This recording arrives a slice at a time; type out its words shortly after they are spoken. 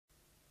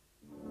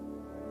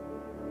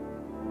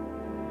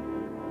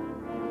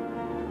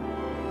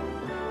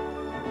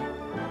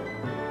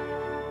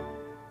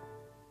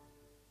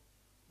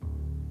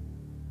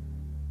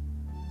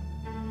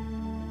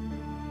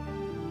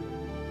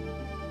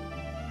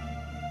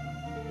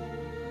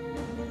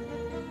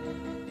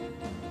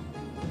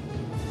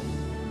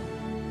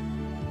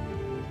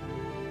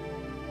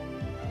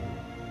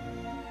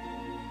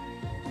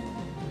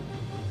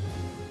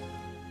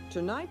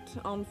Tonight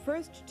on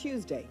First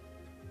Tuesday.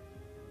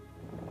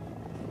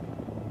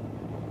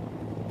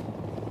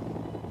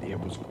 It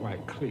was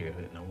quite clear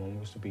that no one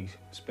was to be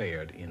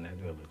spared in that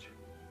village.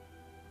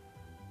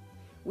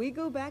 We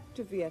go back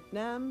to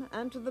Vietnam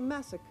and to the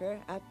massacre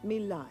at My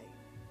Lai.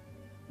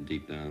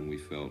 Deep down, we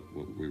felt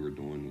what we were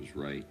doing was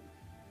right.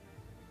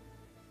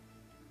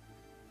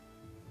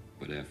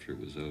 But after it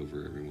was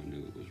over, everyone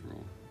knew it was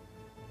wrong.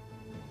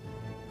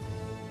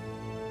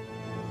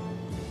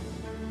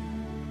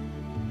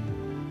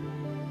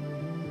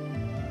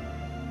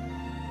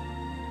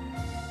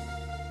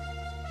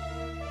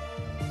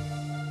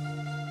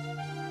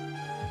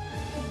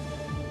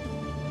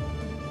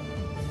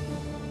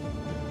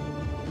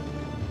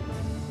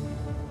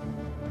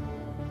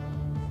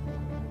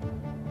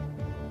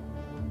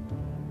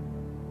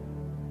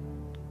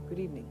 Good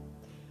evening.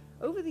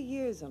 Over the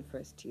years on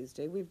First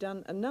Tuesday, we've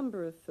done a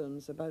number of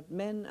films about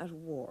men at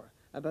war,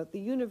 about the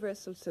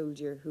universal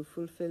soldier who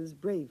fulfills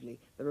bravely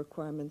the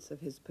requirements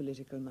of his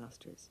political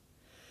masters.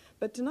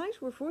 But tonight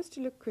we're forced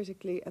to look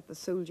critically at the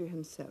soldier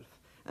himself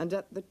and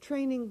at the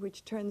training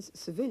which turns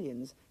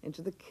civilians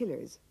into the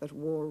killers that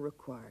war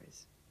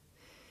requires.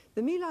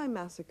 The My Lai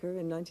massacre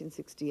in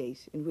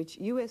 1968, in which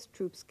US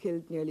troops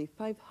killed nearly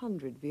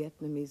 500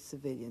 Vietnamese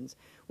civilians,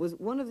 was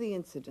one of the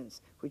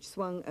incidents which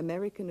swung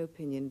American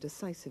opinion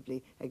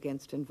decisively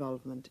against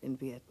involvement in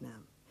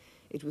Vietnam.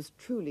 It was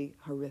truly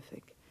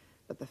horrific,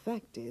 but the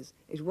fact is,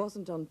 it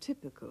wasn't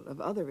untypical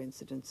of other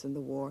incidents in the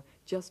war,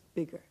 just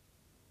bigger.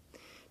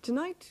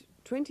 Tonight,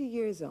 20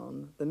 years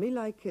on, the My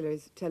Lai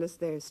killers tell us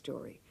their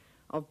story,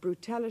 of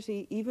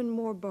brutality even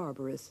more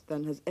barbarous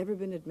than has ever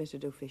been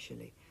admitted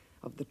officially,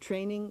 of the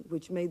training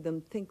which made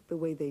them think the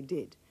way they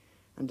did,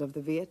 and of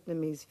the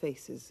Vietnamese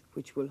faces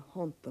which will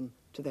haunt them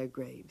to their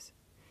graves.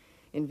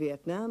 In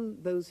Vietnam,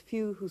 those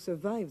few who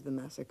survived the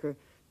massacre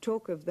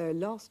talk of their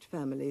lost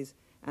families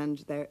and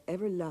their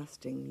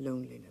everlasting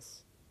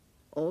loneliness.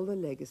 All the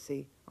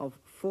legacy of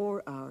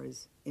 4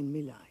 hours in My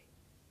Lai.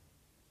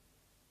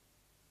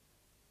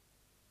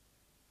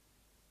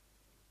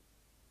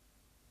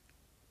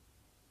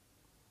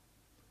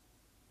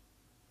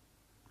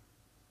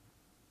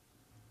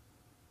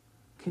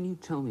 Can you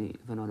tell me,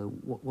 Bernardo,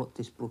 what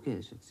this book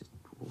is?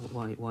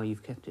 Why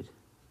you've kept it?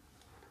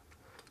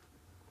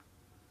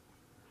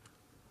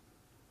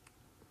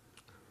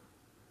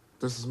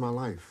 This is my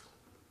life.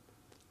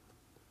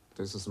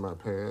 This is my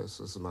past,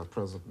 this is my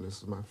present, and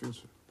this is my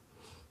future.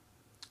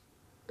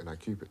 And I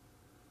keep it,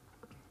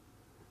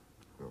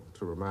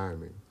 to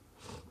remind me.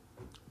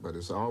 But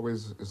it's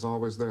always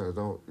there.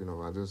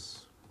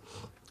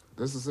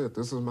 This is it.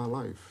 This is my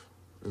life.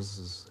 This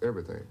is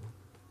everything.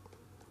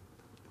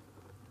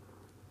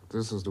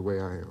 This is the way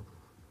I am.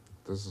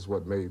 This is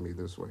what made me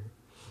this way.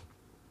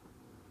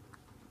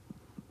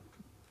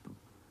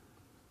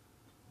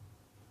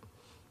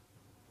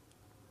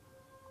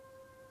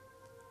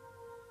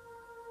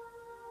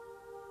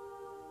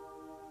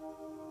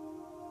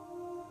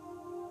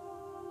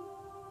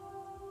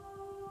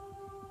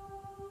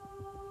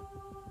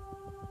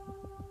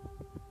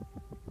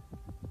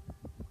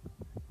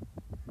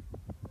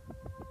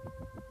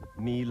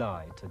 My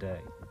Lai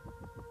today,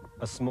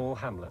 a small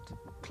hamlet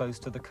close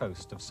to the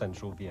coast of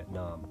central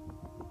Vietnam.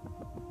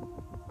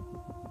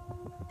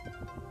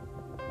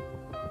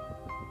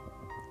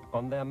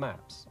 On their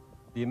maps,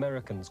 the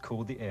Americans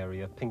called the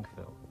area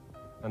Pinkville,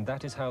 and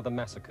that is how the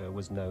massacre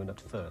was known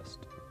at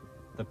first,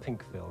 the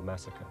Pinkville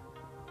Massacre.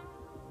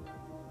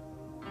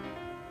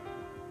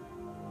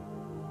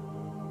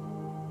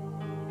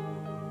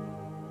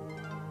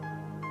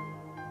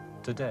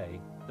 Today,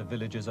 the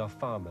villagers are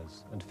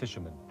farmers and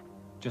fishermen,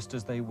 just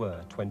as they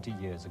were 20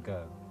 years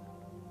ago.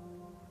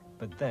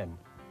 But then,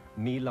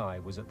 My Lai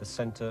was at the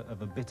center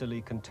of a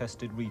bitterly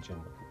contested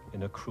region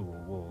in a cruel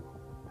war.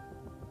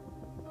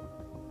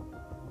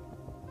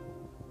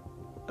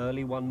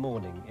 Early one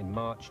morning in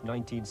March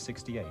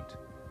 1968,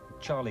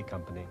 Charlie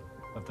Company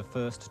of the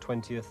 1st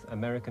 20th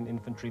American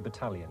Infantry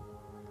Battalion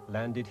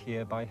landed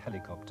here by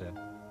helicopter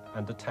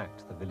and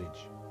attacked the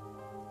village.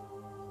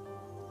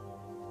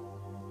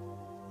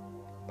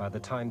 By the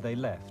time they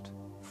left,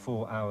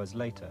 4 hours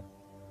later,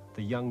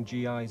 the young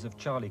GIs of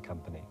Charlie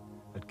Company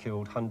had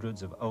killed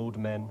hundreds of old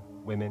men,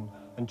 women,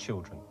 and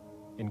children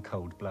in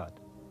cold blood.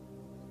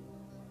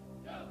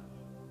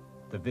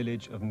 The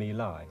village of My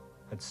Lai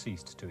had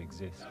ceased to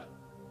exist.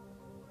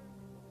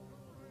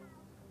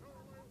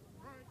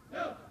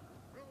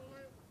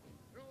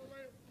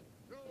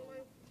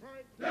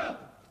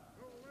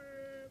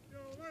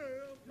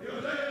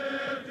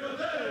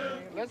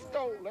 Let's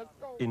go.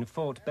 In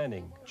Fort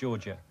Benning,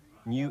 Georgia,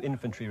 new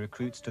infantry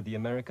recruits to the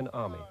American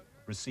Army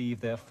receive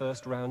their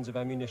first rounds of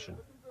ammunition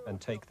and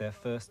take their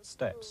first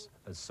steps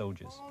as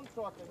soldiers.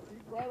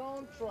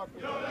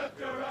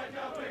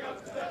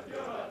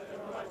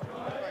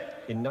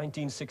 In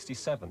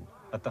 1967,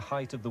 at the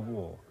height of the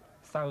war,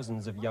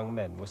 thousands of young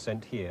men were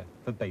sent here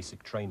for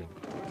basic training.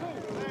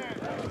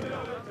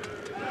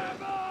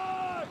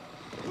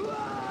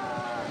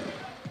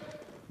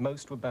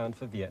 Most were bound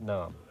for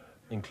Vietnam,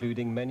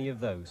 including many of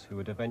those who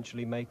would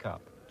eventually make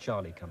up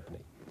Charlie Company.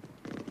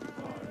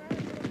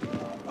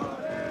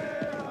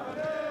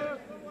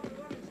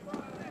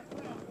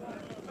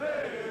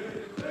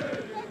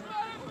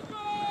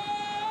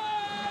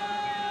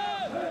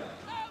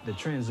 The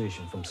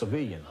transition from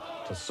civilian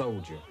to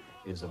soldier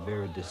is a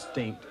very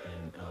distinct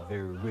and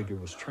very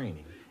rigorous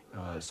training.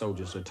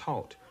 Soldiers are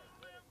taught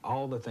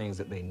all the things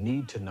that they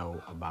need to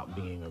know about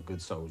being a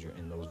good soldier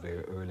in those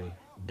very early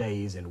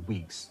days and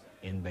weeks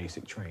in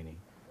basic training.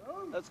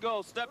 Let's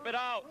go, step it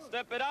out,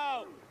 step it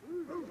out.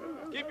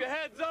 Keep your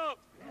heads up.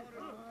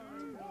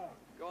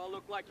 You all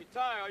look like you're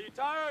tired. Are you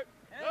tired?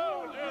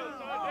 No,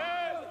 yes,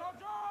 I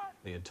did.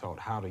 They are taught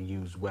how to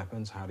use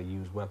weapons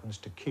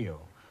to kill.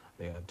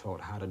 They are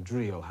taught how to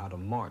drill, how to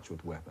march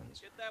with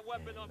weapons. Get that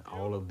weapon up,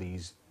 all of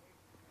these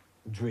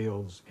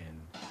drills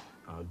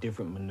and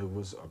different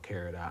maneuvers are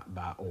carried out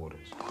by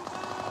orders.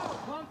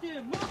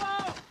 Move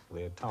out!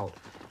 They are taught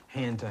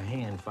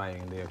hand-to-hand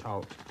fighting. They are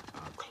taught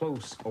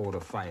close order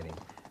fighting.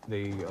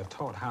 They are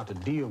taught how to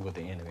deal with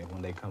the enemy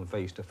when they come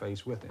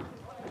face-to-face with him.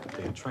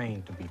 They are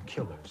trained to be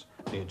killers.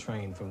 They are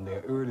trained from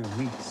their early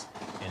weeks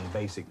in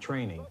basic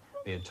training.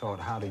 They are taught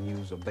how to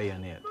use a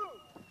bayonet.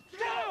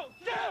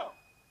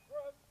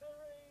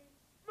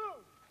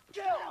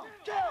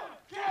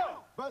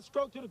 Butt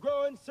stroke to the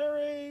growing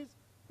series.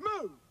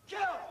 Move! Kill!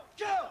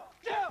 Kill!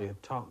 Kill! They're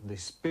taught the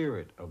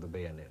spirit of the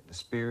bayonet. The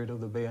spirit of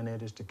the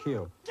bayonet is to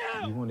kill.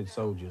 He wanted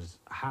soldiers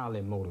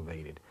highly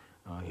motivated.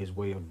 His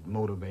way of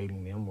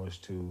motivating them was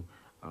to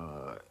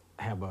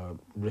have a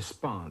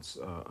response,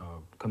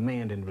 a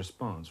command and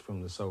response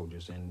from the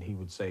soldiers. And he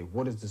would say,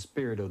 what is the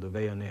spirit of the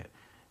bayonet?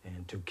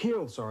 And to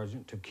kill,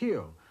 Sergeant, to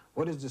kill.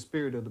 What is the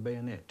spirit of the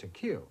bayonet? To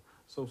kill.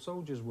 So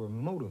soldiers were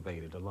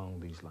motivated along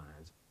these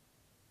lines.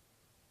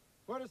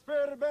 What is the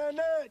spirit of the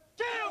bayonet?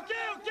 Kill,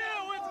 kill,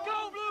 kill! It's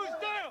cold blues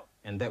down!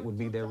 And that would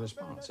be their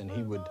response. And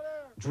he would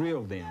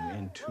drill them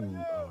into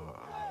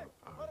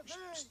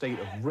a state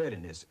of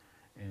readiness.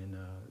 And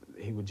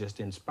he would just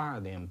inspire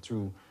them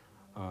through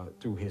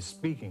his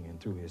speaking and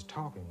through his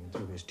talking and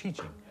through his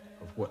teaching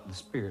of what the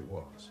spirit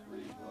was.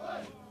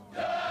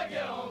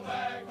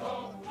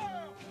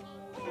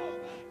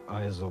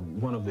 As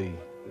one of the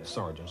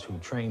sergeants who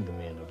trained the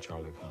men of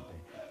Charlie Company,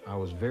 I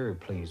was very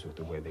pleased with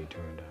the way they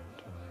turned out.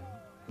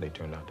 They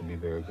turned out to be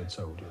very good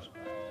soldiers.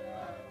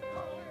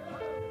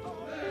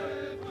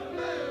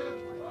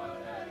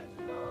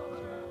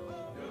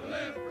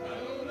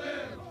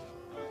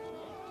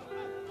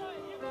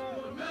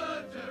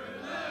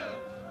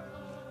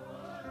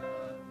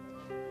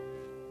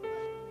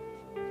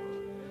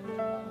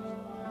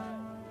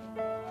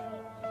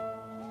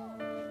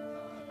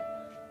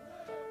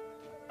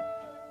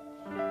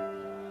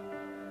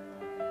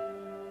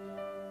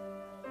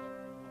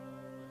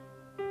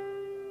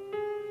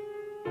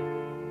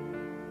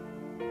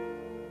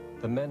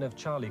 The men of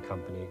Charlie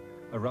Company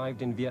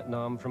arrived in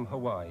Vietnam from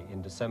Hawaii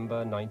in December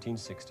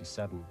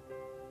 1967.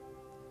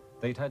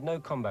 They'd had no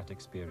combat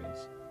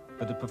experience,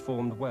 but had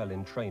performed well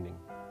in training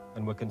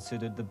and were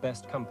considered the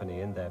best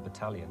company in their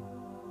battalion.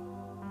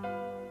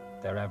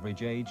 Their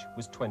average age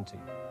was 20.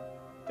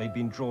 They'd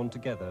been drawn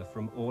together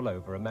from all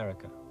over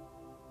America.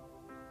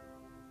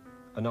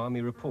 An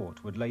Army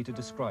report would later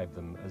describe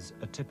them as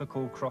a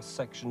typical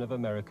cross-section of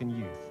American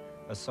youth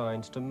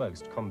assigned to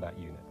most combat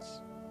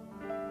units.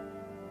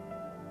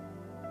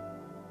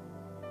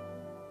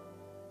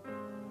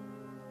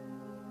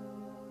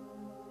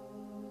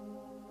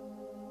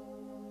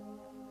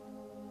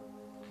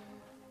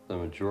 The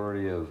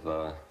majority of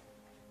the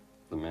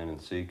men in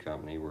C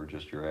Company were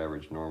just your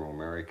average normal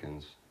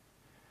Americans.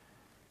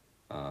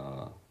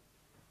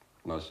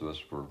 Most of us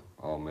were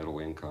all middle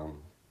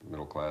income,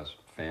 middle class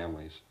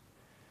families.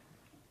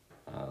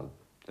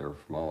 They were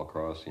from all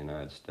across the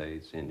United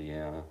States,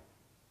 Indiana.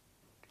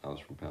 I was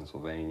from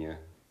Pennsylvania.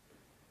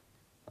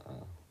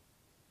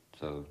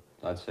 So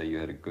I'd say you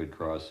had a good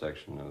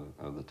cross-section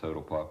of the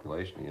total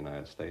population of the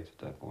United States at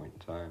that point in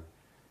time.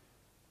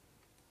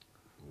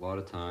 A lot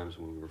of times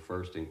when we were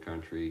first in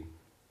country,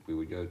 we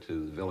would go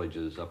to the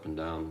villages up and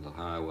down the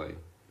highway,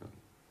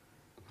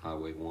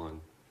 Highway 1.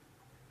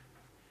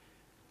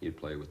 You'd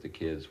play with the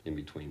kids in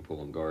between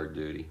pulling guard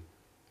duty.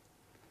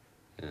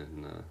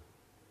 And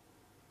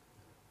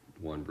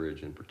one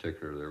bridge in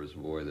particular, there was a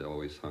boy that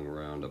always hung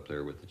around up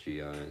there with the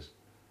GIs.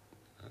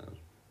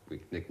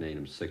 We nicknamed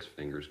him Six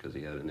Fingers because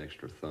he had an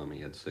extra thumb. He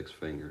had 6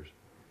 fingers.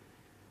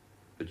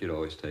 But you'd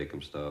always take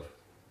him stuff,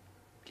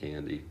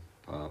 candy,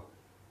 pop,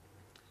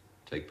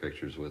 take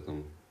pictures with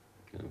them,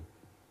 you know,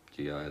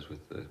 GIs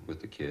with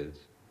the kids.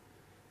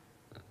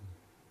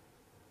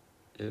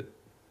 You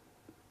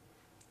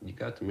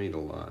got to meet a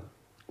lot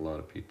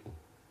of people.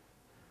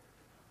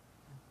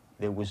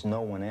 There was no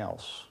one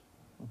else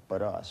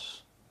but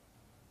us.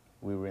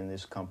 We were in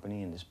this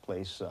company, in this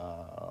place,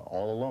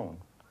 all alone.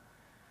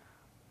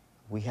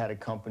 We had a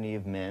company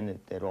of men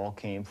that all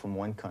came from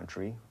one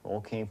country,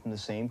 all came from the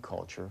same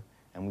culture,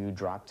 and we would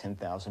drop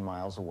 10,000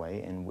 miles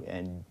away,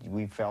 and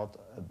we felt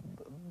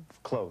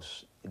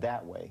close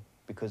that way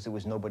because there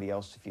was nobody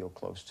else to feel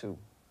close to.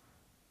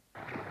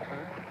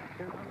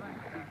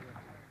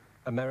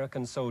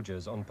 American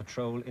soldiers on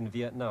patrol in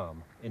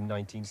Vietnam in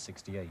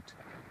 1968.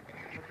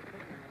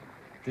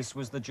 This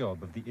was the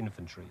job of the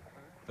infantry,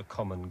 the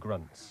common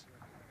grunts.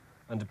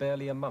 And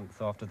barely a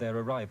month after their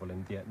arrival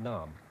in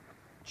Vietnam,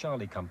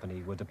 Charlie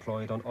Company were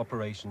deployed on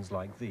operations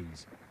like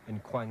these in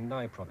Quang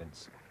Ngai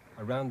province,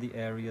 around the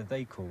area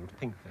they called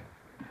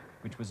Pinkville,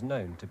 which was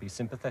known to be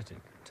sympathetic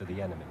to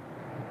the enemy.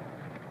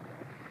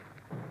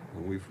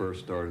 When we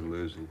first started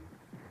losing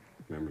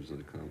members of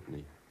the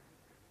company,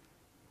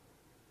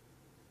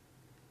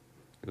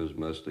 it was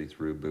mostly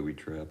through booby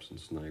traps and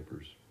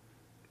snipers.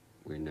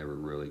 We never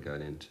really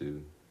got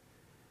into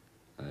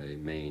a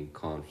main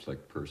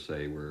conflict per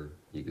se where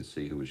you could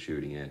see who was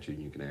shooting at you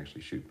and you could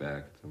actually shoot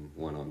back at them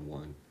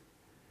one-on-one.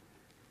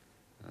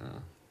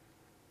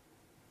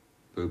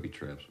 Booby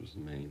traps was the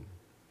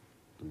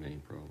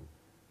main problem.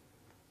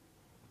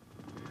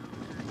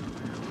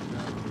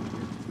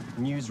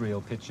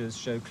 Newsreel pictures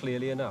show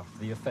clearly enough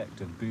the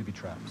effect of booby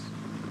traps.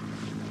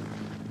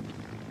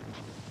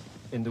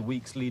 In the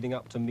weeks leading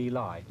up to My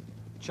Lai,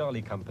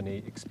 Charlie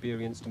Company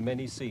experienced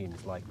many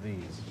scenes like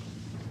these.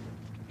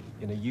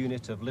 In a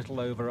unit of little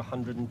over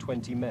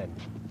 120 men,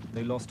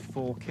 they lost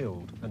 4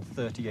 killed and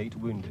 38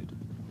 wounded,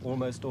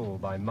 almost all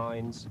by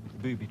mines,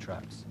 booby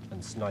traps,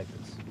 and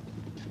snipers.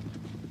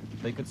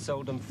 They could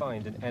seldom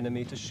find an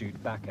enemy to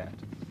shoot back at,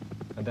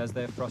 and as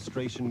their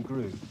frustration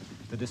grew,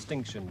 the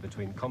distinction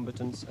between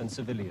combatants and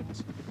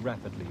civilians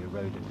rapidly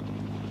eroded.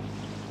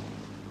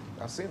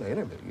 I've seen the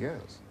enemy,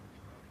 yes.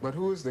 But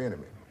who is the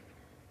enemy?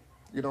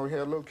 You know, you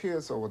had little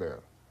kids over there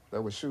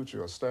that would shoot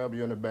you or stab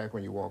you in the back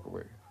when you walk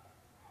away.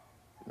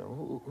 You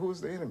know, who's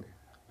the enemy?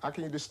 How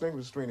can you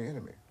distinguish between the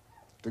enemy,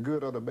 the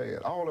good or the bad?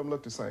 All of them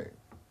look the same.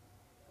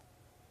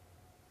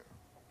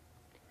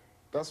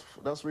 That's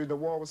the reason the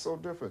war was so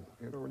different.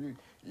 You know,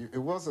 it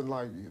wasn't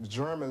like the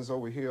Germans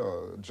over here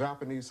or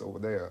Japanese over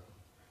there.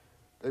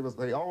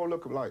 They all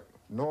look like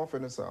North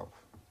and the South.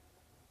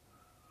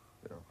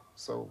 You know,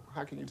 so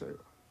how can you tell?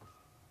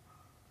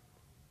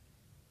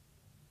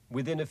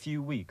 Within a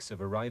few weeks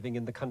of arriving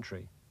in the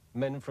country,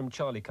 men from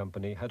Charlie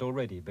Company had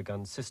already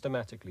begun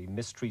systematically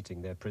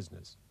mistreating their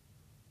prisoners.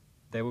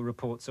 There were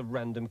reports of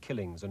random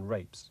killings and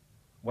rapes.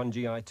 One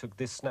GI took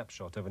this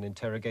snapshot of an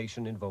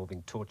interrogation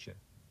involving torture.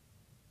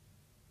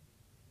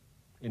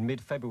 In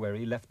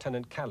mid-February,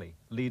 Lieutenant Calley,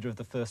 leader of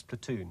the 1st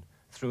Platoon,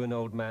 threw an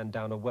old man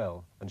down a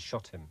well and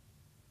shot him.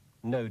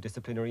 No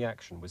disciplinary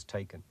action was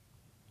taken.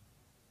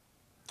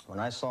 When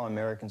I saw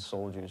American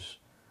soldiers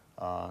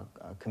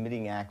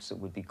committing acts that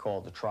would be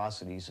called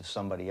atrocities if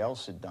somebody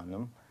else had done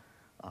them,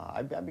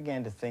 I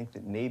began to think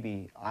that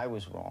maybe I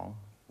was wrong.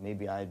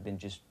 Maybe I had been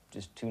just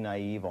too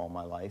naive all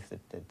my life,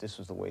 that this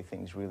was the way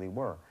things really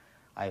were.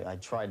 I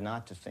tried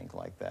not to think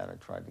like that. I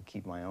tried to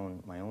keep my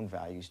own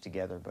values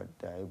together, but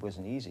it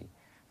wasn't easy.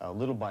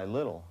 Little by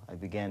little, I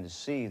began to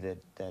see that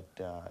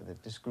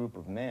this group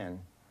of men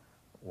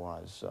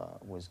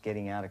was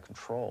getting out of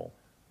control.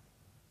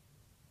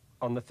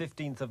 On the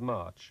 15th of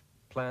March,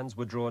 plans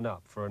were drawn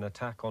up for an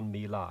attack on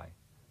My Lai,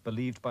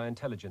 believed by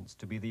intelligence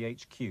to be the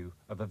HQ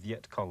of a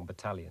Viet Cong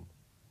battalion.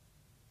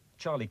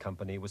 Charlie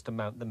Company was to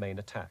mount the main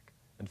attack,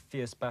 and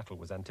fierce battle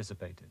was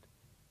anticipated.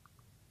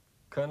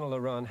 Colonel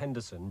Aran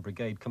Henderson,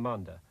 brigade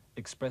commander,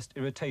 expressed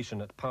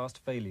irritation at past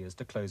failures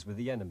to close with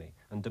the enemy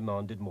and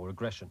demanded more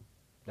aggression.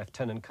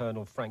 Lieutenant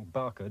Colonel Frank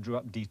Barker drew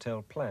up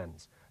detailed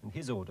plans, and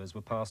his orders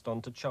were passed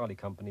on to Charlie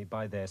Company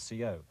by their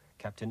CO,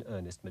 Captain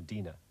Ernest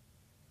Medina.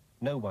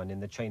 No one in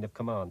the chain of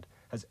command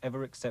has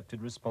ever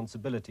accepted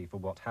responsibility for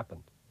what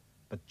happened,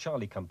 but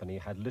Charlie Company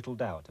had little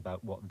doubt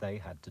about what they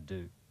had to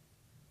do.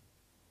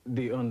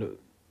 The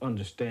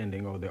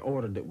understanding or the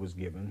order that was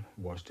given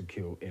was to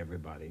kill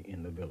everybody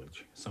in the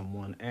village.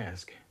 Someone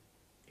asked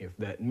if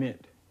that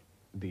meant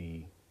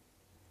the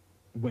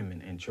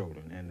women and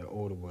children, and the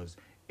order was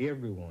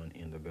everyone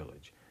in the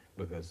village,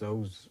 because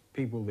those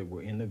people that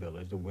were in the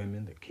village, the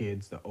women, the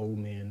kids, the old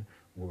men,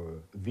 were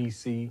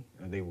VC,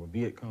 they were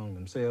Viet Cong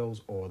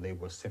themselves, or they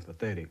were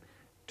sympathetic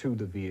to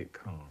the Viet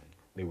Cong.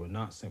 They were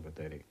not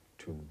sympathetic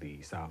to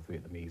the South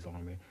Vietnamese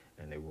army,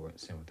 and they weren't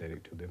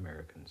sympathetic to the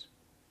Americans.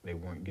 They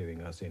weren't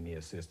giving us any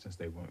assistance.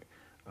 They weren't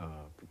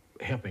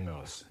helping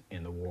us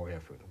in the war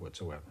effort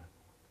whatsoever.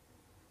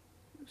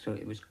 So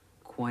it was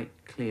quite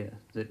clear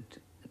that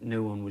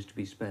no one was to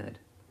be spared?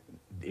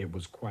 It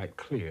was quite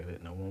clear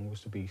that no one was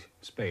to be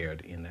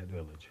spared in that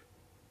village.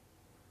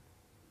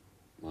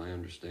 My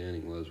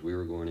understanding was we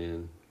were going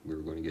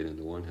to get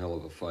into one hell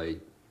of a fight,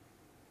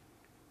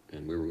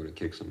 and we were going to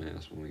kick some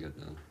ass when we got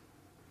done.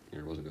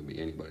 There wasn't going to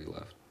be anybody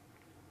left.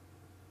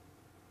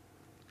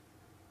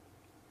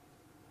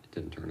 It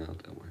didn't turn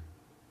out that way.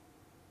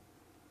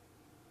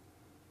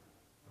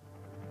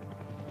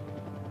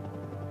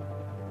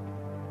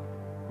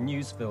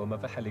 News film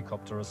of a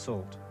helicopter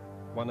assault,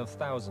 one of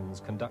thousands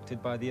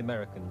conducted by the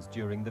Americans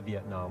during the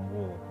Vietnam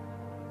War.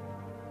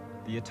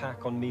 The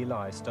attack on My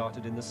Lai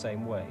started in the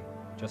same way,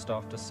 just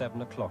after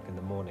 7 o'clock in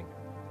the morning.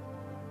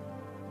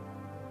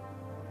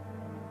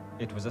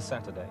 It was a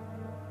Saturday.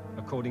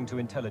 According to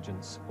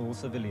intelligence, all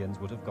civilians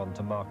would have gone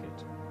to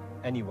market.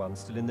 anyone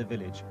still in the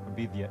village would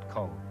be Viet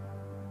Cong,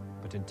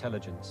 but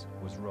intelligence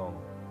was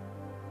wrong.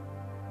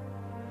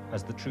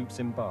 As the troops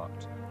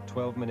embarked,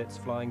 12 minutes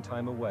flying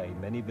time away,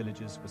 many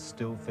villagers were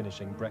still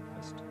finishing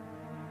breakfast.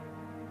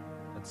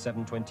 At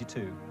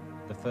 7:22,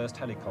 the first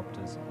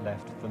helicopters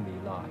left for My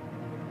Lai.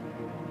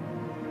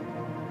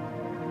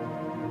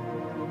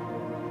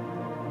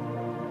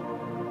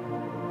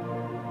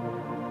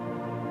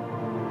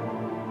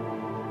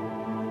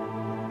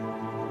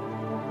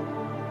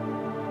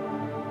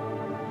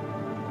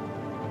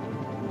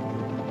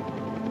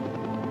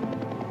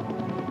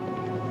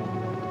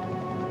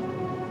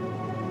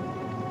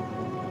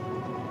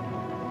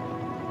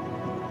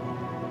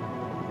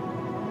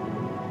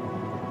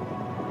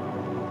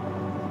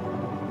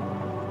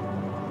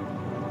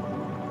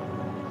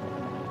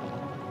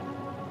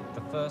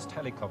 The first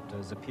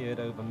helicopters appeared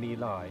over My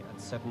Lai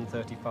at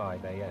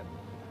 7:35 a.m.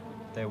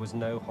 There was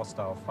no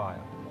hostile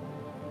fire.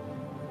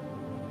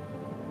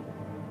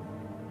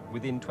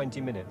 Within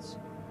 20 minutes,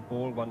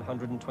 all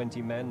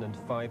 120 men and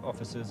 5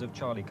 officers of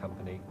Charlie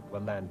Company were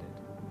landed.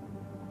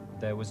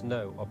 There was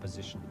no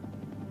opposition.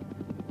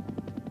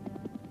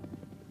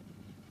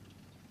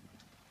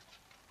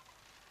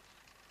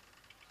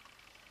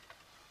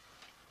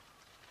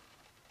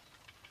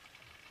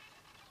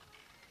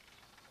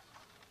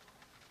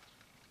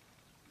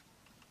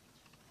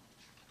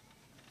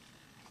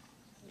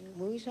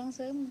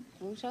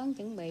 Buổi sáng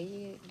chuẩn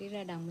bị đi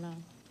ra đồng là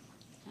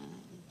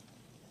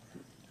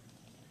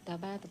tà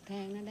ba tập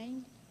thang nó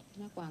đánh,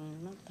 nó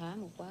quằn, nó thả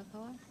một quả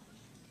khói,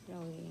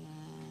 rồi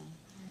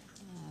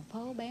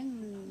phố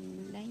bán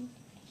đánh,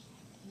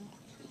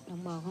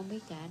 đồng bào không biết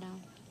chạy đâu,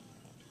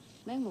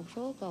 bán một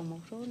số, còn một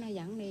số nó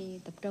dẫn đi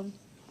tập trung,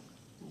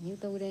 như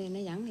tôi đây nó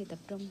dẫn đi tập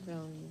trung,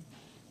 rồi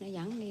nó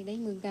dẫn đi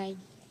đến mương cây,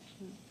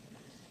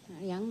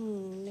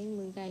 dẫn đến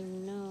mương cây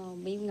nó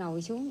bị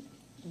ngồi xuống,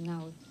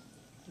 ngồi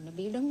nó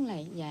biết đứng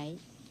lại dậy,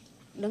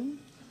 đứng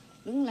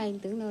lên,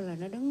 tưởng đâu là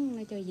nó đứng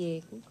nó cho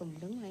về, cuối cùng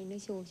đứng lên nó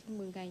xô xuống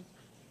mương cây,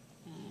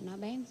 nó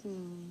bén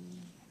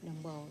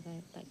đồng bào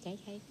ta cháy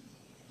hết.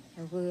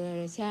 Rồi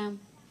vừa xong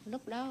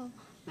lúc đó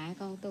mẹ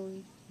con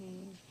tôi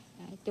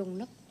chung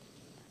núp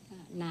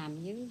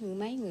nằm với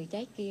mấy người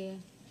cháy kia,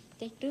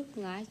 cháy trước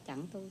ngã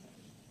chặn tôi.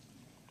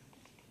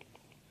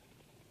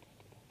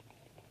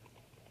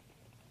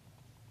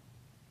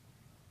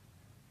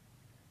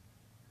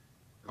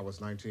 I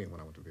was 19 when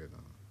I went to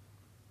Vietnam.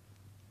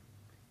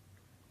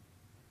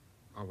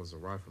 I was a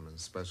rifleman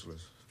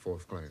specialist,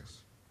 4th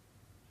class.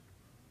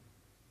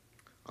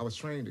 I was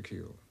trained to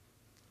kill,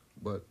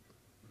 but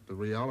the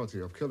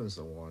reality of killing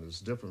someone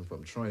is different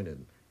from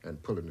training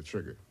and pulling the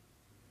trigger.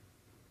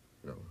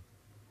 You know.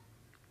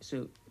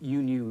 So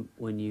you knew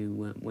when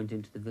you went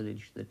into the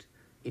village that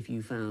if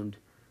you found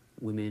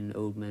women,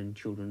 old men,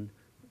 children,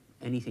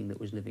 anything that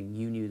was living,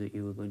 you knew that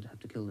you were going to have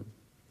to kill them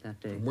that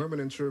day? From women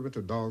and children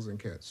to dogs and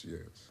cats,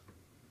 yes.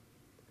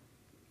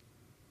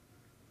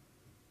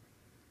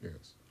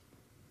 Yes.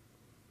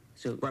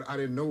 So, but I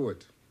didn't know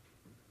it,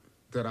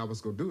 that I was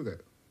going to do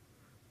that.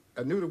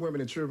 I knew the women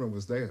and children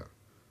was there,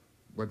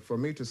 but for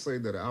me to say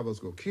that I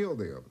was going to kill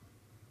them,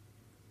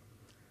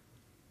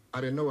 I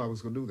didn't know I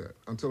was going to do that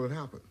until it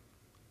happened.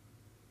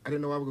 I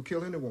didn't know I was going to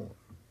kill anyone.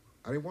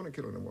 I didn't want to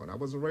kill anyone. I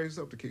wasn't raised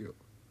up to kill.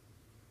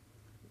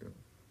 You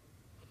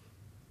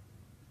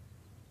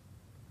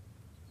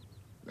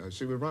know. Now,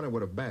 she was running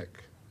with her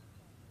back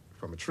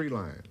from a tree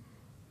line,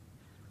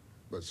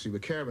 but she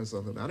was carrying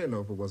something. I didn't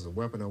know if it was a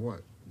weapon or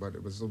what, but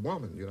it was a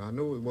woman. You know, I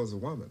knew it was a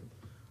woman.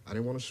 I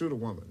didn't want to shoot a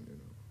woman, you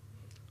know,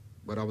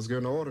 but I was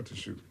given an order to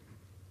shoot.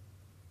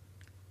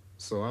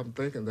 So I'm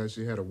thinking that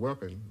she had a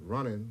weapon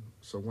running,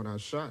 so when I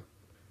shot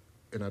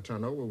and I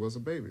turned over, it was a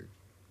baby.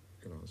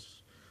 You know,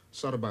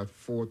 shot about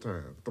 4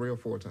 times, 3 or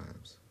 4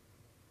 times.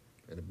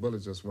 And the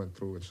bullet just went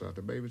through and shot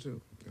the baby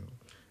too, you know.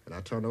 And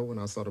I turned over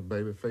and I saw the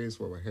baby face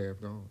where it was half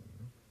gone.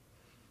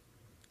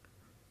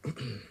 You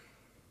know?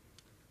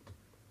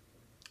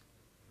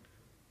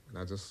 And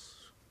I just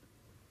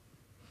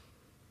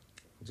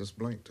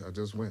blinked, I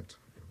just went.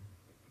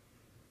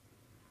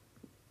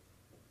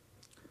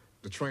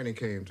 The training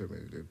came to me,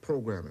 the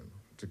programming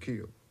to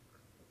kill.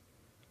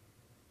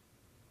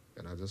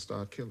 And I just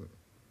started killing.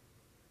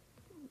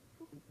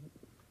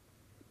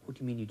 What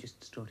do you mean you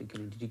just started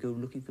killing? Did you go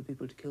looking for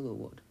people to kill or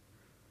what?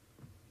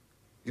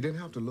 You didn't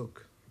have to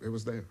look. It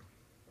was there.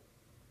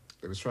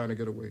 They was trying to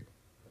get away.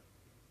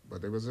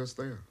 But they was just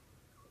there.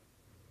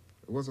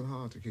 It wasn't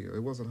hard to kill.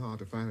 It wasn't hard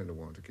to find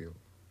anyone to kill.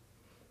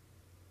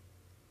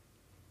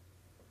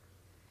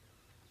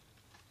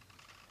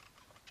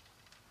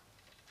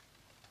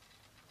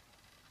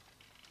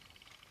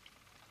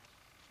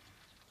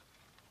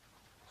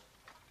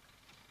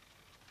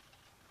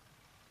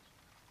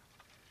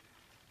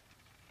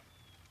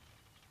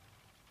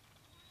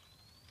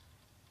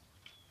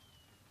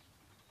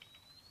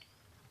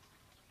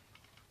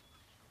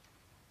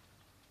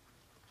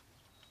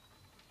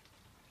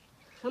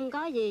 Không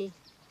có gì.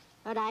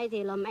 Ở đây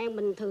thì làm ăn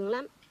bình thường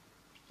lắm.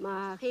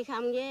 Mà khi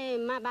không với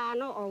ma ba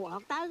nó ồ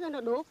ọt tới,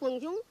 nó đổ quân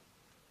xuống.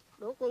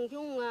 Đổ quân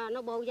xuống,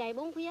 nó bồ dày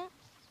 4 phía.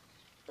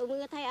 tôi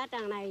mới thấy ở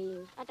tràng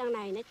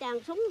này nó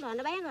trang súng rồi,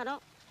 nó bắn rồi đó.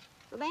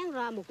 Nó bắn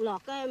ra một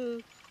loạt cái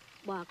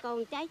bà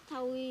con chết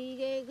thôi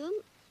ghê gớm.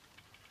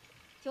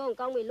 Số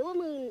con bị lúa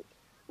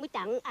mới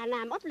chặn,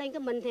 làm ấp lên cái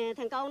mình thì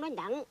thằng con nó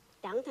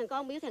chặn thằng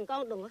con, biểu thằng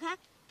con đừng có khác.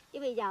 Chứ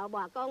bây giờ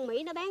bà con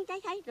Mỹ nó bán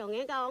cháy hết rồi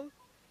nghe con.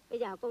 Bây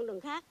giờ con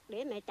đừng khác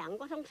để mẹ chặn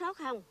có sống sót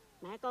không,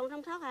 mẹ con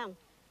sống sót không.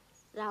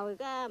 Rồi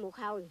cái một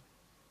hồi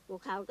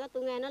cái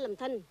tôi nghe nó làm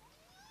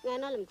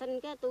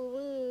thinh cái tôi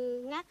mới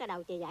ngát cái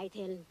đầu chạy dậy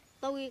thì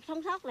tôi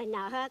sống sót là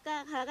nhờ hơi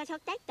cái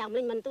sót chết chồng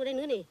lên mình tôi đây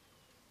nữa nè.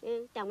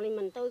 Chồng lên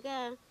mình tôi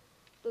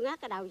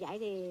ngát cái đầu dậy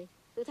thì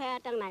tôi thấy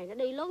trăng này nó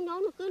đi lố nhố,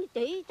 nó cứ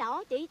chỉ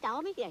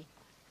trỏ biết vậy.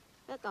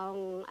 Cái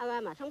còn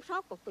mà sống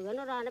sót cột tựa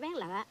nó ra nó bán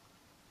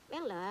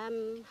lợ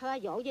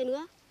hơi dỗ với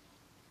nữa.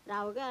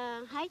 Rồi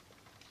cái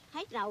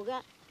hết rồi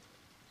cái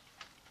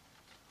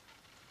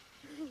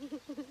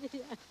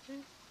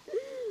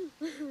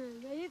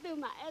nghĩ tôi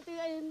mẹ tôi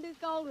em tôi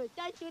con rồi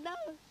chết tôi đó,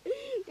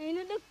 nghĩ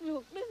nó đứt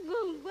ruột đứt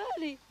gân quá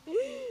đi.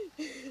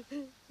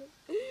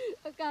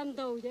 Cam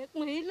tù giặc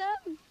Mỹ lắm,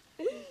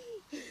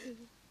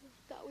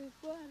 tội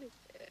quá đi.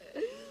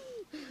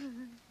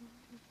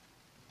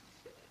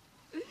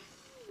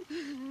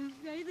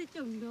 Thấy tôi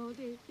chừng đồ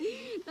thì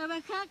tao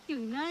phải khác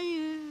chừng đấy.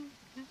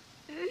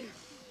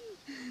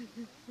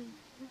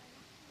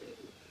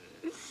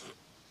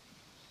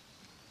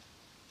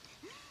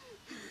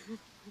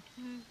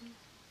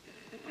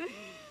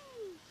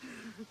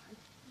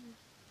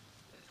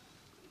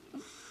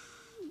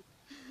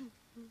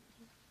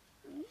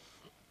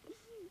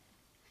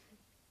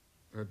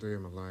 That day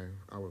in my life,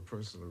 I was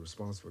personally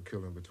responsible for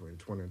killing between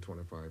 20 and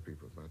 25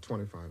 people, about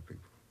 25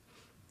 people,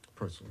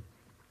 personally.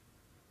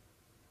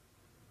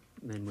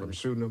 Men, From women.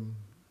 shooting them,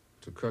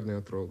 to cutting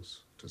their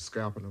throats, to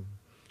scalping them,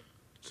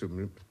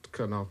 to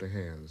cutting off their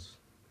hands,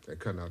 and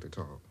cutting out their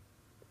tongue.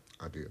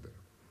 I did that.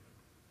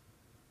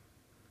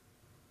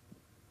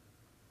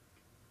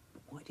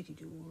 Why did you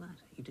do all that?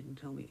 You didn't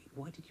tell me.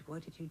 Why did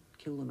you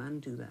kill them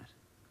and do that?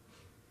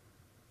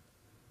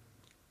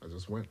 I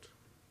just went.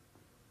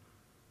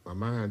 My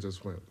mind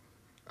just went.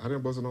 I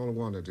wasn't the only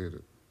one that did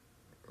it.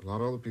 A lot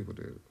of other people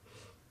did it.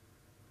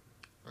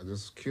 I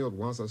just killed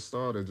once I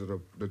started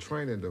the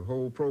training, the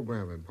whole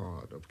programming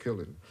part of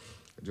killing.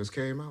 It just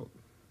came out.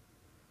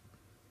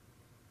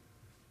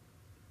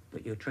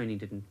 But your training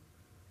didn't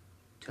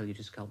tell you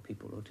to scalp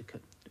people or to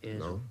cut ears?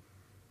 No.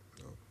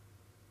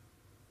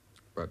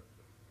 But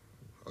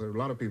a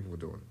lot of people were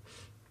doing it.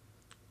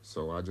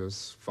 So I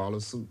just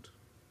followed suit.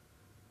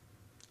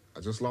 I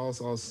just lost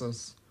all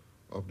sense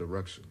of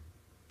direction,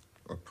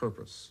 of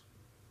purpose.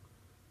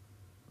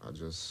 I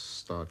just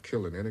started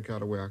killing any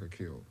kind of way I could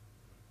kill.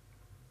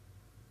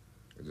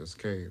 It just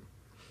came.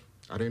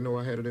 I didn't know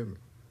I had it in me.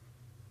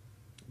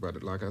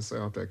 But like I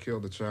said, after I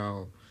killed the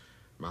child,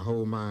 my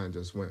whole mind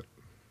just went.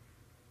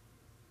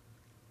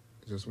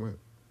 It just went.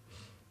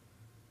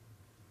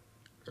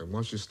 And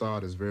once you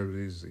start, it's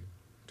very easy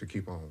to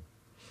keep on.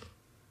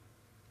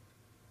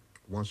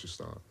 Once you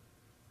start.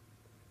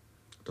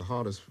 The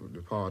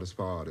hardest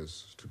part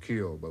is to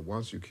kill, but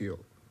once you kill,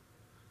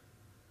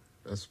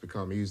 that's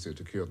become easier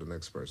to kill the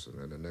next person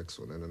and the next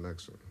one and the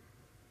next one.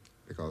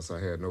 Because I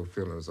had no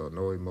feelings or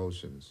no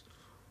emotions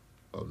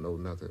or no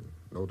nothing,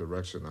 no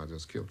direction, I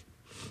just killed them.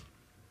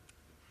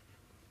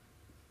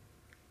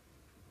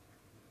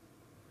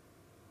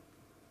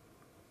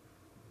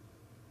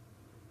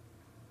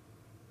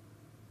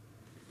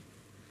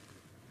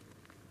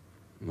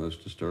 The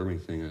most disturbing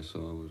thing I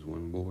saw was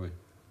one boy.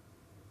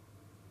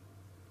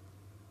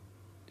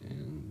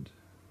 And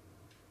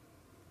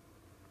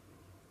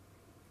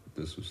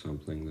this was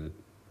something that,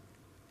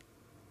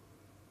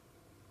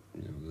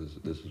 you know,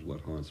 this is what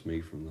haunts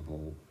me from the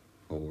whole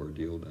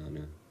ordeal down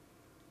there.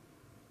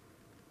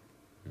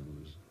 You know,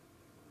 there was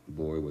a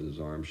boy with his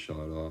arms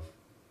shot up,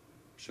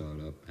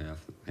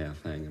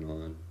 half hanging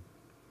on.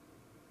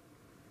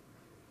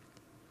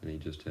 And he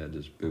just had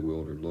this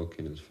bewildered look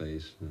in his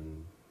face,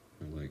 and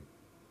I'm like,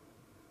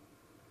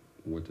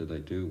 what did I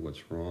do?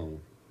 What's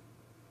wrong?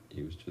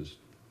 He was just,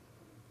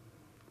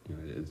 you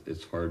know,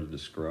 it's hard to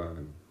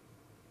describe.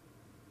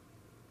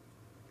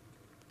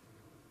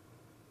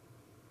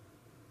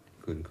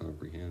 Couldn't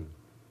comprehend.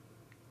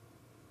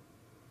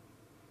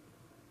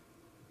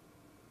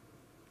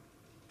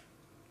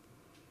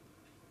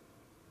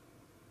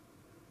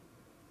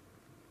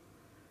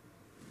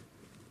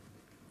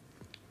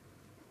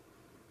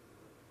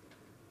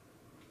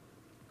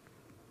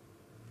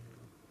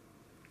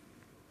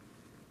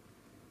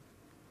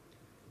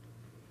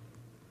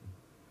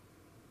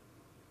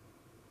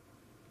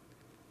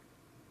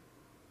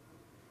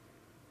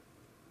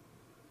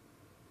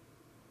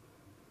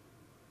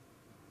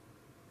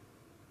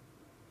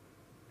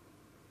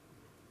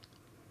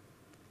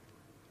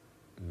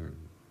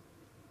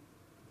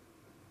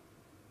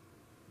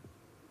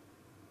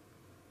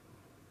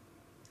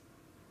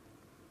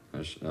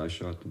 I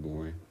shot the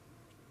boy,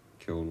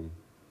 killed him.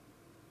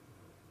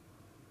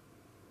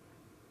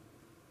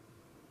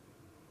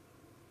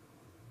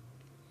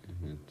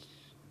 And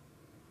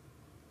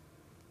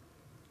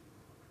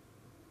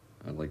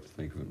I'd like like to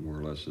think of it more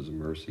or less as a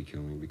mercy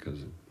killing because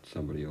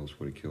somebody else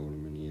would have killed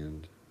him in the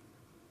end.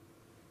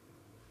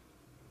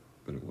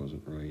 But it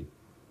wasn't right.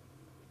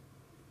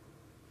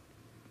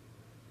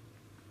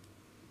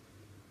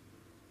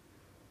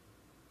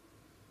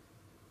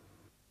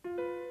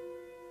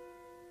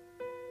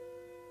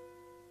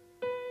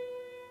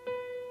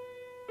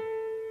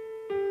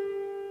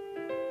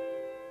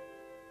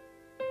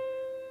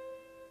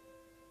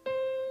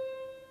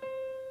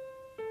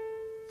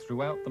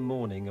 Throughout the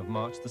morning of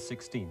March the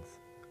 16th,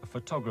 a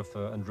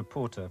photographer and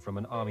reporter from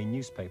an army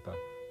newspaper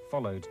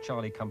followed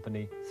Charlie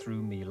Company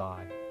through My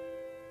Lai.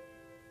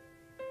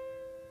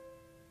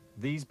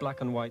 These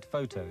black and white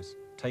photos,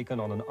 taken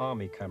on an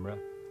army camera,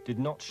 did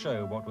not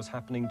show what was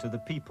happening to the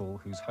people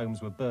whose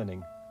homes were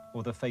burning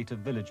or the fate of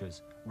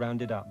villagers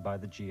rounded up by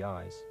the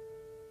GIs.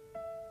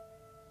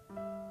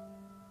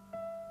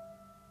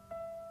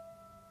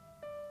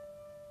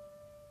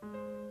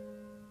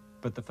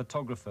 But the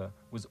photographer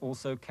was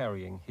also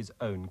carrying his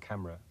own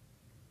camera.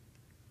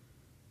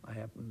 I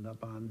happened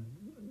up on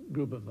a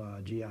group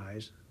of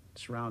GIs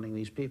surrounding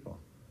these people.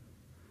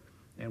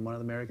 And one of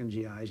the American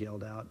GIs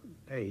yelled out,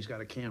 "Hey, he's got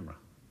a camera."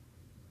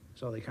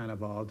 So they kind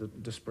of all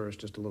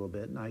dispersed just a little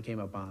bit, and I came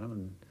up on them,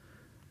 and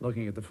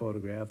looking at the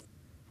photograph,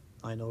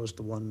 I noticed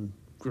the one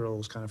girl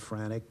was kind of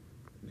frantic,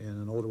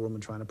 and an older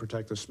woman trying to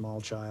protect a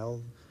small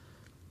child.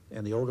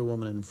 And the older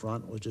woman in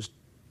front was just,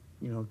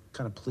 you know,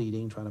 kind of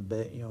pleading, trying to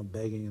beg, you know,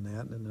 begging and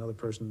that. And another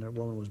person, that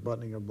woman was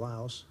buttoning her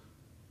blouse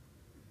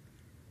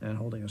and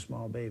holding a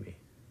small baby.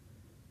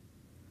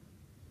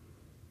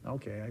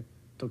 Okay, I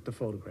took the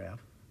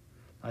photograph.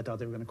 I thought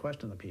they were going to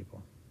question the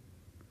people.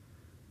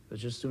 But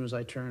just as soon as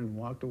I turned and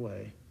walked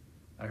away,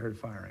 I heard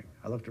firing.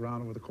 I looked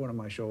around over the corner of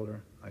my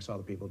shoulder. I saw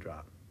the people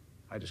drop.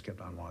 I just kept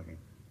on walking.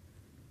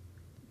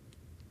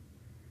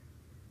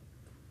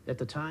 At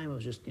the time, it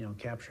was just, you know,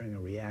 capturing a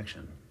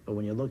reaction. But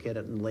when you look at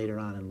it later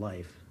on in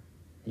life,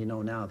 you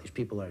know now these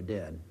people are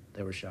dead.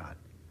 They were shot.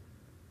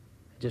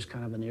 Just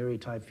kind of an eerie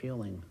type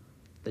feeling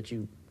that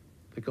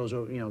goes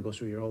over, you know, goes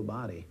through your whole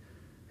body.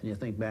 And you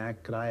think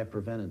back, could I have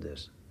prevented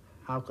this?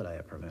 How could I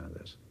have prevented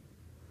this?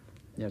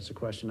 Yeah, it's a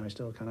question I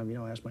still kind of, you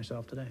know, ask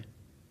myself today.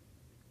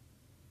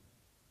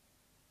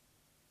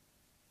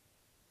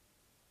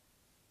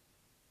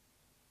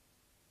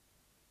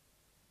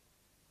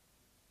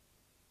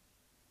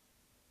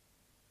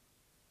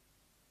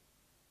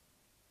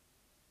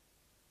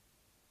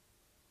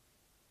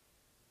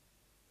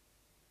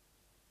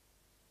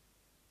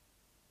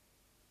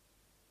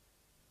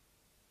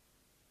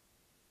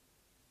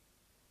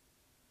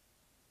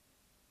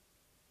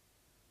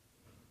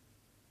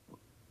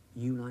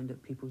 You lined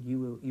up people?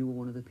 You were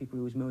one of the people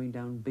who was mowing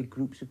down big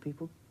groups of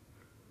people?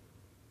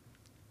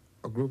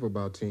 A group of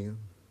about 10.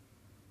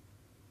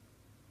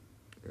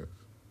 Yes.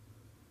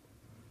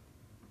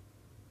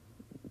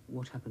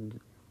 What happened?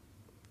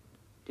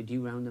 Did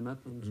you round them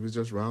up? We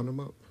just round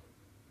them up,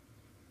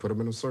 put them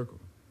in a circle,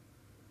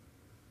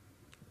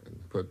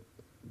 and put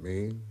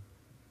me,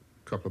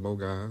 a couple of more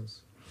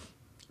guys,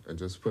 and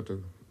just put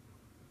the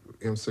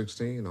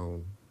M16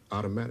 on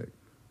automatic,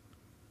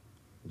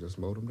 and just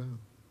mowed them down.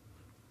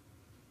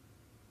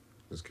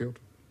 Just killed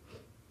them.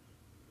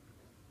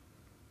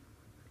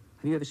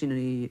 Have you ever seen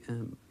any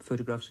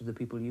photographs of the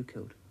people you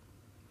killed?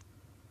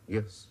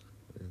 Yes,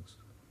 yes.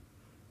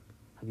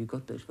 Have you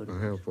got those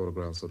photographs? I have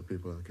photographs of the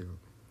people I killed.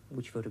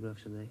 Which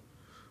photographs are they?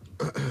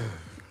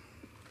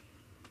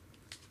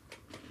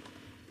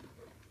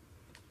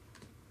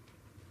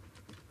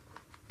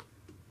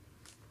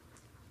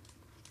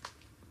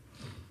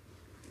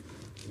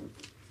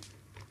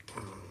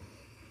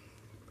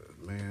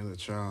 A man, a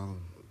child,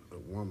 a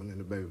woman, and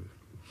a baby.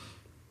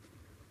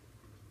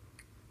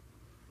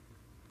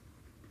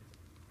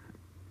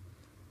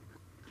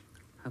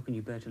 How can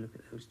you bear to look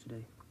at those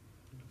today?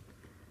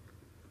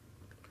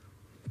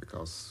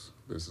 Because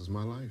this is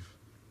my life.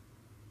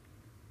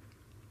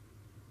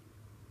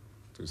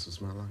 This is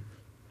my life.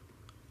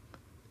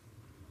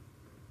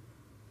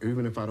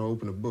 Even if I don't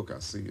open a book, I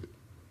see it.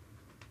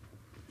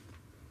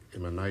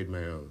 In my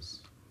nightmares.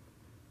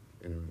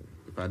 And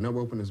if I never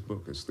open this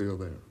book, it's still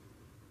there.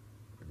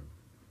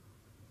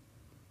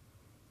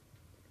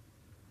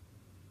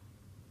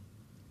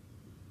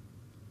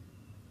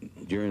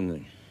 During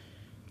the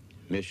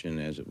mission,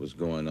 as it was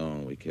going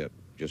on, we kept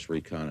just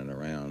reconning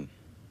around.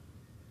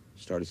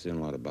 Started seeing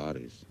a lot of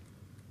bodies.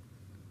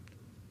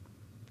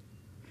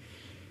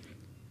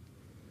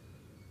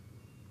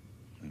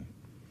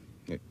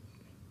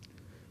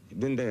 It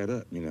didn't add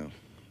up, you know,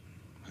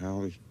 how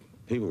all these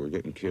people were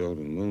getting killed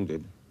and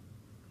wounded,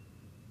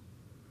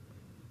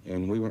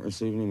 and we weren't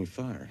receiving any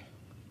fire.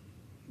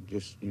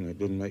 Just, you know, it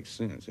didn't make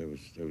sense. There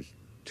was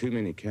too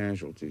many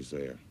casualties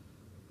there,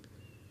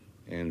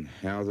 and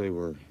how they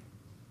were,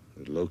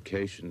 the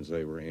locations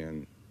they were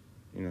in,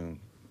 you know,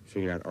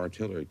 figured out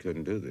artillery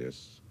couldn't do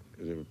this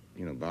because there were,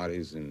 you know,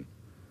 bodies in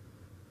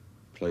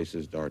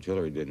places the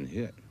artillery didn't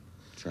hit,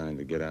 trying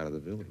to get out of the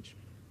village.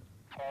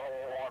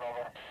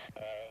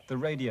 The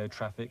radio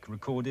traffic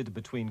recorded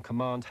between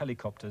command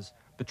helicopters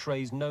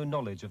betrays no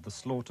knowledge of the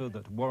slaughter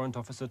that Warrant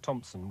Officer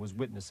Thompson was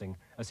witnessing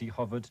as he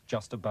hovered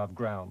just above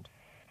ground.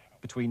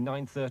 Between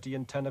 9:30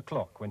 and 10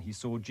 o'clock, when he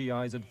saw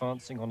GIs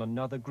advancing on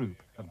another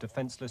group of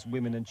defenseless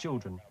women and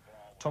children,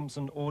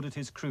 Thompson ordered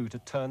his crew to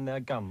turn their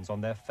guns on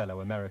their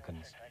fellow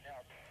Americans.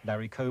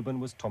 Larry Coburn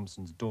was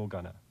Thompson's door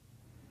gunner.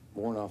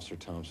 Warrant Officer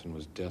Thompson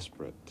was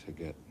desperate to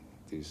get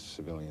these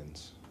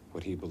civilians,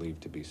 what he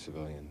believed to be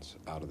civilians,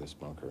 out of this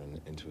bunker and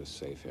into a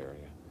safe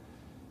area.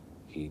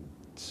 He'd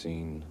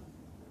seen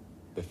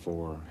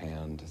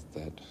beforehand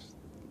that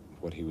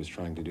what he was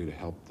trying to do to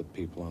help the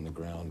people on the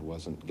ground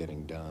wasn't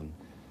getting done.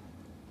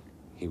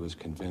 He was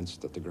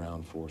convinced that the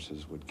ground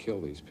forces would kill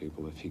these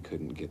people if he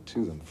couldn't get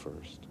to them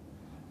first.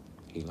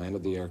 He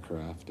landed the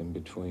aircraft in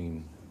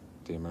between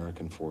the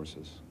American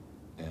forces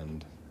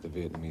and the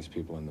Vietnamese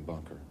people in the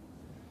bunker.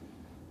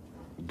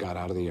 Got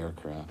out of the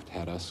aircraft,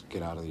 had us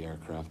get out of the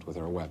aircraft with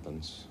our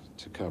weapons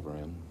to cover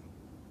him,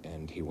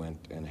 and he went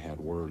and had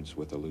words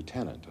with a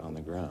lieutenant on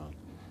the ground.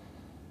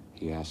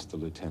 He asked the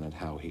lieutenant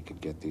how he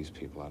could get these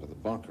people out of the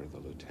bunker. The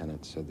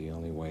lieutenant said the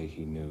only way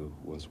he knew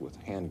was with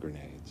hand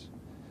grenades.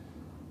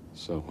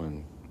 So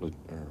when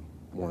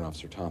Warrant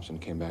Officer Thompson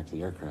came back to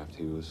the aircraft,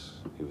 he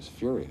was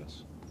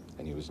furious,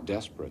 and he was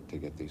desperate to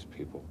get these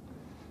people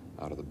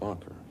out of the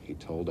bunker. He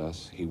told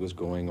us he was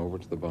going over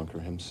to the bunker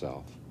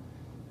himself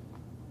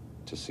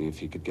to see if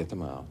he could get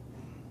them out.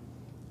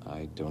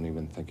 I don't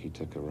even think he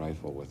took a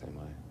rifle with him.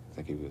 I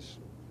think he was,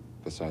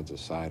 besides a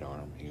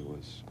sidearm, he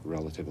was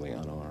relatively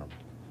unarmed.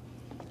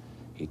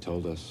 He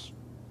told us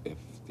if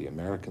the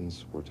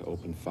Americans were to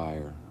open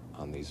fire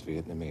on these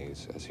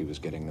Vietnamese as he was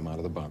getting them out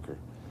of the bunker,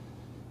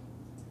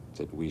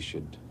 that we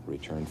should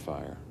return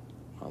fire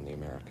on the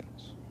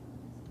Americans.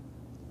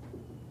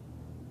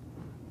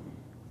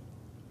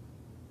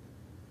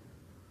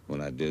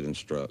 When I did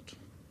instruct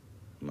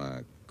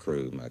my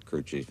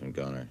crew chief and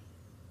gunner,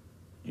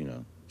 you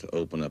know, to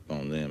open up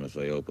on them if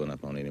they open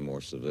up on any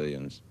more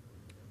civilians,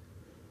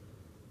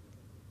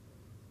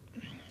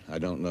 I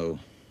don't know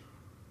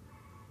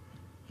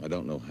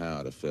how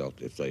I'd have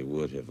felt if they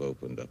would have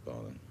opened up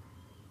on them.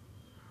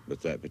 But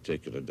that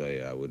particular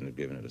day, I wouldn't have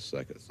given it a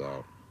second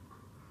thought.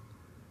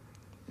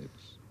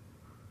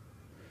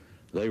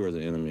 They were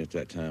the enemy at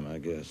that time, I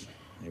guess.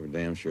 They were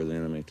damn sure the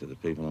enemy to the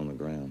people on the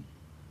ground.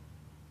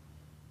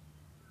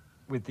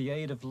 With the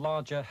aid of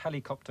larger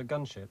helicopter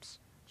gunships,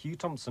 Hugh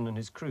Thompson and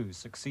his crew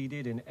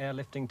succeeded in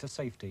airlifting to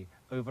safety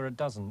over a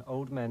dozen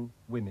old men,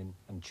 women,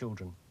 and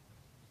children.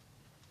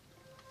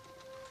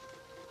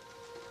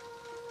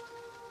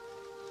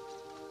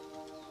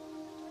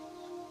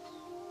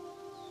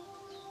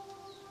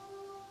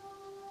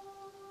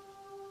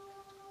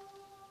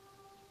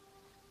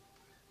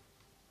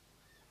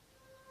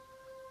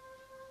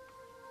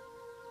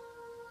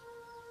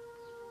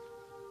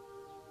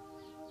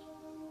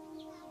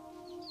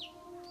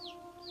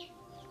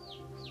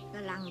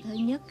 Cái lần thứ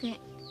nhất ấy,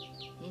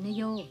 thì nó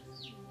vô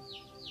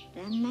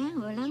rồi anh máng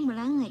vừa lớn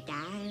rồi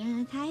chạy,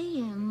 nó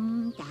thấy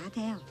chạy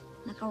theo,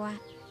 nó coi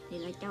thì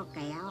là cho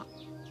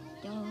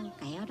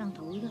kẹo trong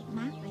thủi nước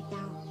mát để cho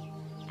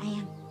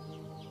ăn,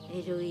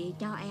 rồi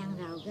cho ăn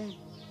rồi cái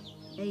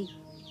đi.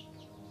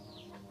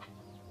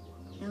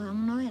 Tôi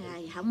không nói rằng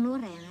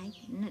ấy,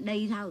 nó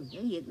đi thôi,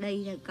 cái việc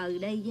đi rồi cừ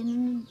đi chứ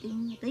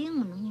tiếng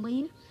mình không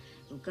biết,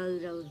 rồi cừ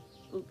rồi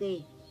ok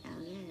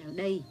rồi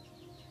đi,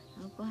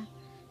 không có.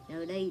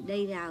 Rồi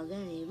đi rồi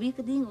cái thì biết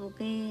cái tiếng ok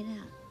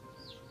đó.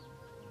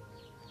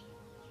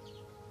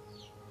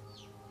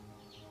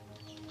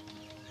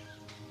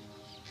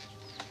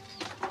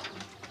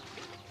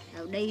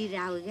 Rồi đi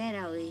rồi cái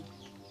rồi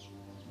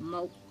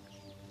một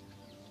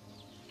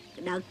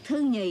đợt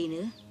thứ nhì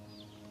nữa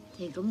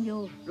thì cũng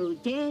vô rồi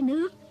chế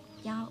nước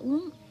cho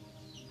uống.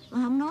 Nó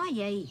không nói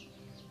gì.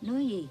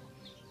 Rồi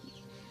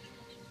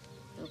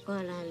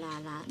coi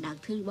là đợt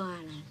thứ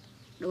ba là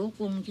đổ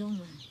quân xuống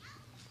mà.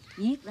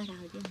 Giết ở đâu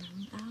chứ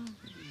không có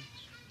gì.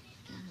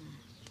 Đó là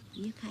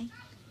giết thấy.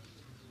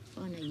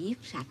 Con này giết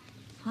sạch,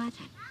 hóa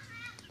sạch.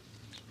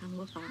 Không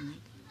có còn này.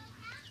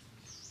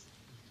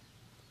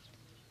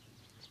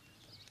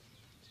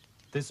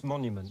 This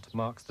monument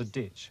marks the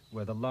ditch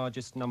where the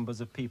largest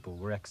numbers of people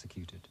were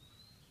executed.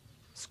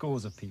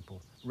 Scores of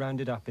people,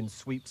 rounded up in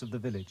sweeps of the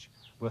village,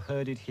 were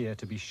herded here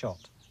to be shot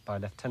by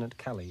Lieutenant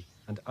Kelly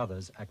and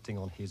others acting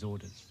on his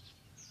orders.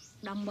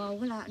 Đồng bào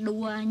cái là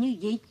đùa như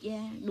vịt vậy,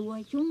 đùa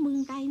xuống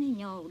mương cây nó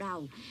nhồ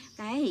đầu.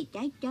 Cái thì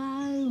cháy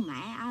chơi,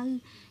 mẹ ơi,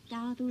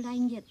 cho tôi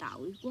lên về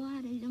tội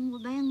quá đi, đừng có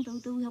bán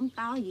tôi không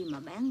có gì mà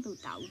bán tôi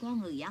tội quá,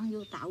 người dân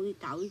vô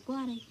tội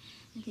quá đi.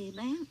 Thì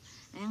bán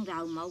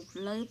rồi một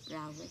lớp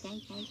rồi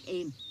cái cháy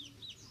im.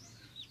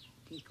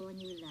 Thì coi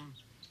như là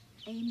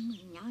em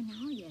nhỏ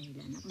về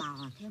là nó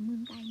bò theo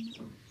mương cây,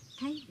 nó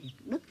thấy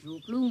đứt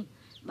ruột luôn.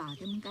 Bò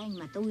theo mương cây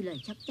mà tôi là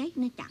sắp chết,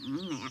 nó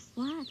chặn ngạt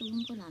quá, tôi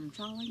không có làm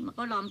sao ấy. Mà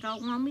có làm sao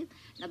cũng không biết,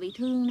 là bị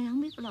thương nên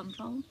không biết có làm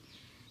sao.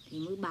 Thì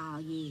mới bò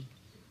về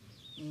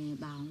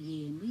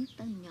biết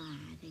tới nhà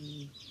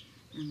thì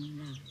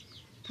là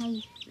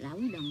thấy lão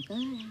đoàn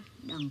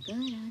kế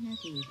đó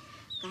thì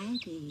cái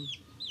thì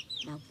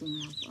độc tuần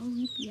lộc ấu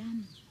hiếp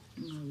dâm,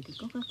 người thì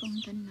có cái con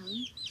thanh nữ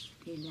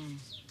thì là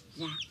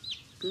giặc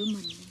cửa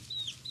mình.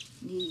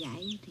 Như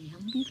vậy thì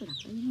không biết là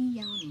cái lý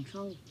do làm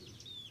sao.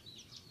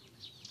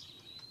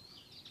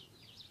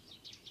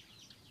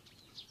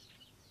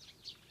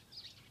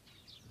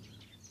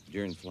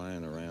 During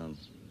flying around,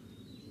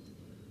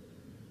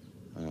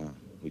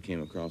 we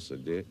came across a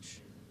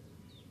ditch.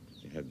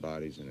 It had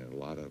bodies in it, a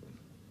lot of them.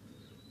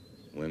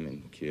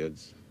 Women,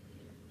 kids,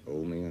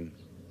 old men.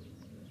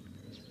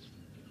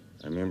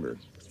 I remember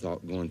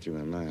thought going through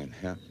my mind,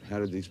 how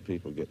did these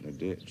people get in a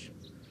ditch?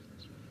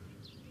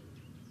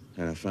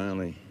 And I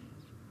finally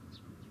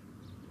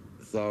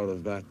thought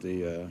about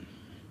the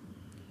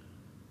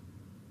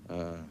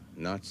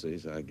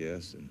Nazis, I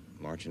guess, and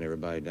marching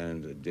everybody down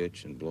into the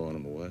ditch and blowing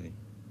them away.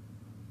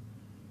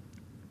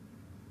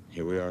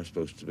 Here we are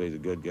supposed to be the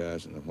good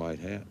guys in the white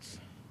hats.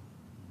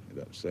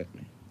 It upset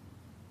me.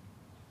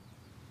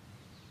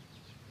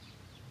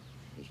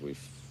 As we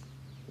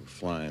were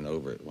flying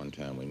over it one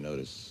time, we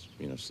noticed,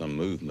 some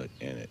movement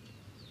in it.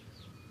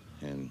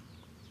 And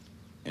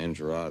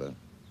Andretta,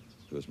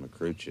 who was my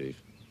crew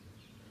chief,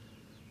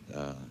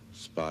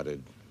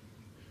 spotted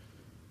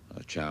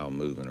a child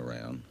moving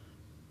around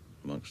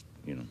amongst,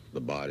 the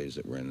bodies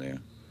that were in there.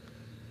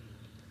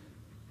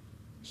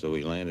 So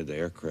we landed the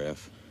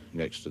aircraft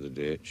next to the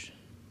ditch,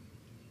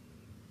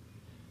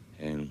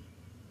 and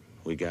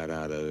we got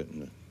out of it,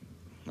 and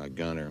my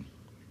gunner,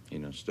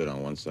 stood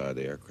on one side of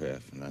the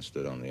aircraft, and I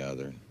stood on the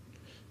other.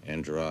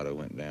 Andretta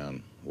went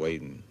down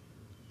wading,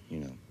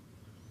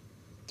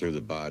 through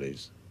the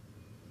bodies,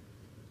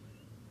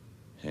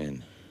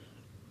 and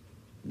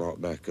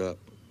brought back up,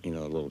 a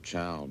little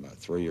child about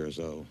 3 years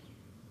old.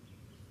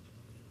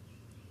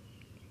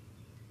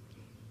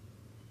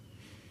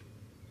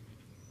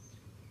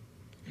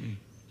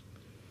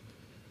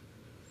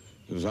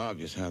 It was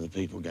obvious how the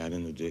people got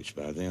in the ditch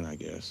by then, I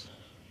guess.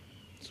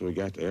 So we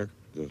got the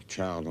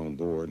child on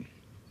board,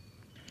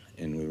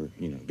 and we were,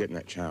 getting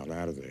that child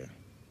out of there.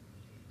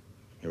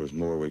 There was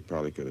more we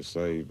probably could have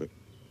saved, but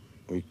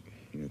we,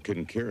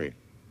 couldn't carry it.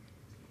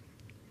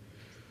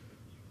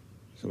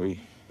 So we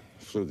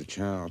flew the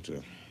child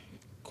to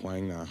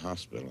Quang Ngai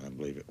Hospital, I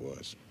believe it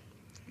was,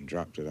 and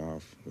dropped it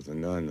off with a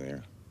nun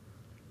there.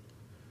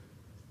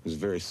 It was a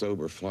very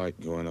sober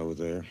flight going over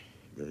there,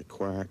 very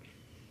quiet,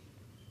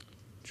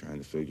 trying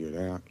to figure it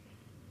out.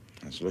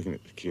 I was looking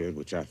at the kid,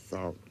 which I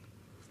thought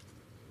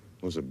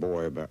was a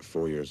boy about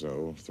 4 years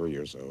old, 3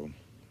 years old.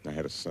 I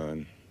had a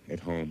son at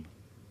home,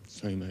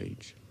 same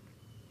age.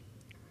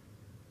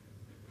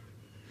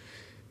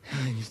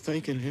 And you're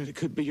thinking that it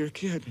could be your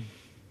kid. It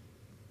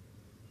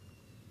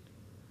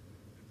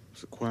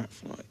was a quiet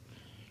flight.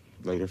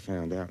 Later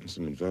found out in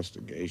some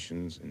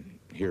investigations and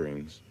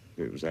hearings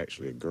that it was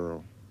actually a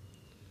girl.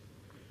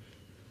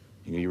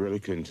 You really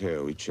couldn't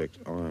tell. We checked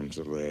arms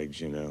and legs,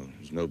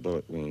 There's no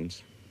bullet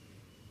wounds.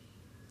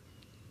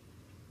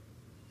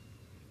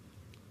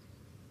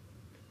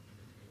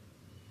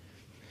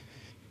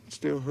 It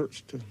still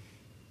hurts to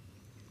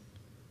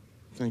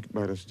think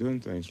about us doing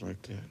things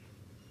like that.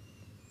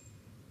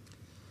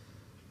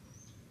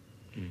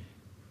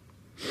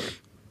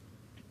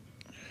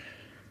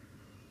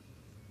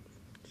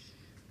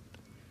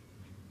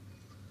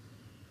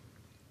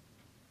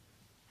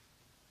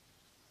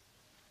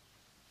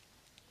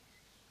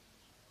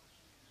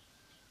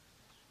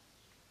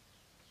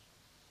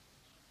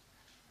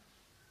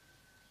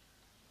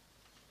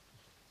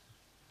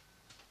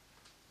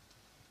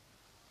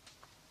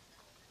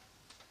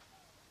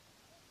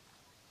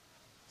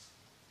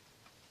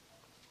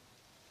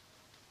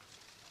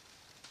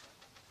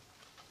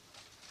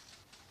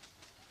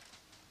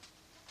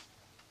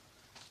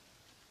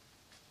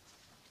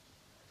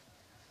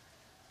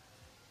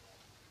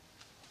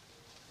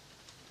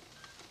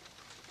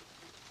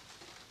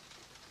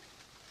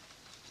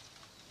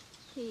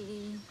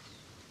 Thì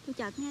tôi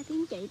chợt nghe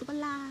tiếng chị tôi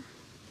la.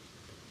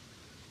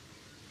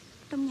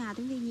 Trong nhà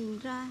tôi đi nhìn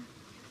ra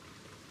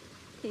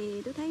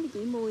thì tôi thấy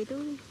chị Mùi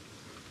tôi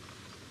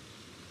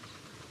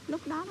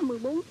lúc đó là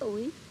 14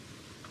 tuổi.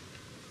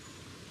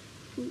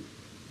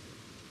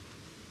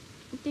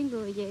 Trên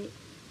người vậy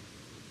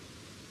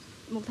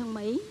một thằng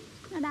Mỹ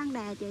nó đang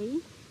đè chị.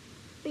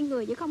 Trên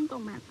người chị không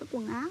còn mặc cái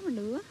quần áo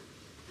nữa.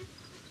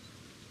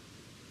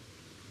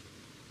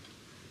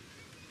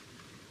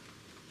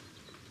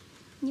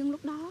 Nhưng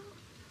lúc đó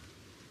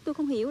tôi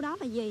không hiểu đó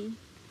là gì.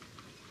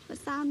 Và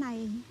sau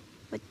này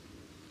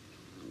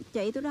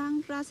chị tôi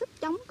đang ra sức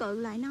chống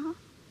cự lại nó.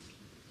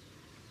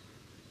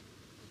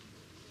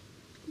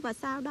 Và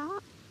sau đó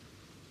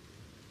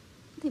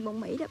thì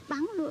bọn Mỹ đã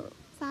bắn luôn.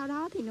 Sau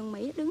đó thì bọn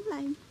Mỹ đứng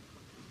lên,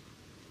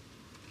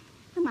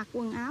 nó mặc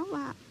quần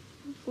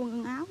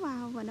áo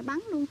vào và nó bắn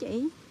luôn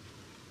chị.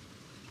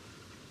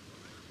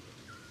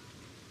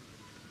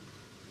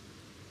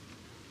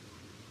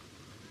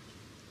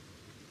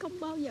 Không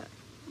bao giờ.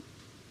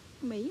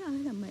 Mỹ ơi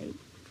là Mỹ.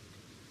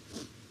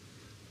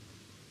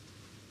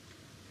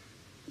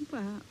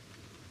 Và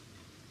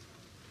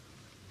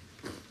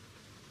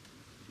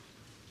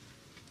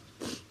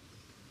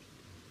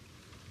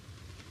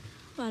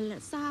Và là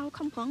sau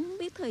không còn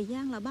biết thời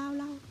gian là bao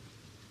lâu.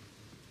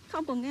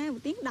 Không còn nghe một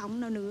tiếng động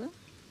nào nữa.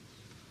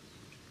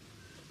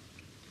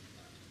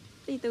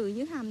 Đi từ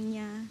dưới hầm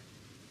nhà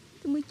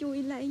tôi mới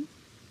chui lên.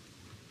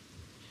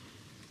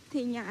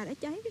 Thì nhà đã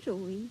cháy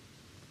rụi.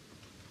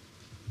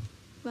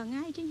 Và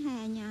ngay trên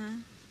hè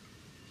nhà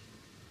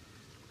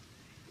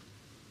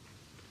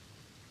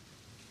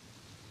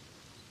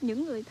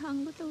những người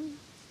thân của tôi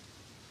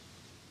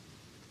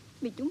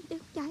bị chúng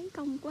cháy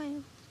cong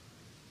queo.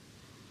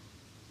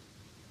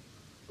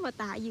 Và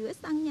tại giữa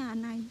sân nhà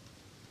này,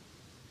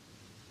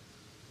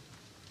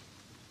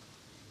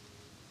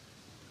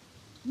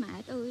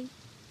 mẹ tôi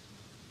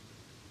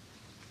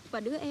và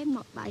đứa em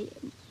 7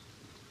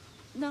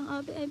 đang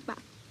ôm đứa em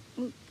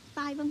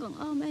tay vẫn còn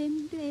ôm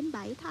em, đứa em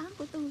 7 tháng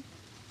của tôi,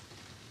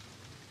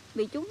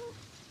 vì chúng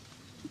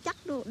chắc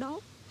đồ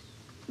đốt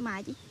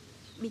mà chỉ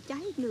bị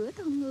cháy nửa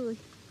thân người.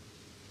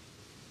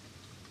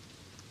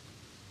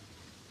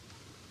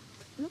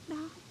 Lúc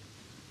đó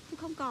tôi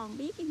không còn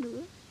biết gì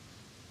nữa,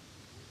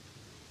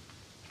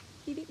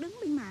 chỉ biết đứng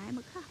bên mẹ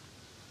mà khóc.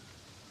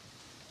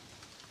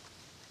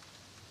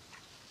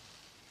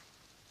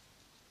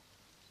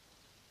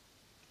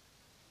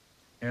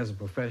 As a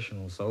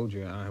professional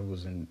soldier,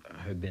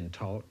 had been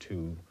taught to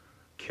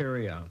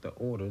carry out the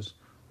orders,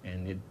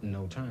 and in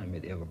no time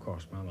it ever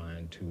crossed my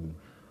mind to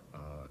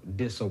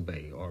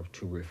disobey or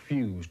to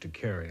refuse to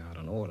carry out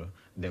an order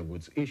that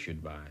was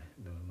issued by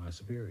my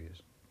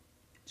superiors.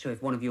 So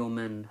if one of your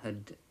men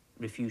had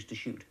refused to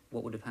shoot,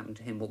 what would have happened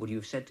to him? What would you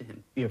have said to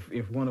him?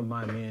 If one of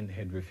my men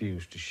had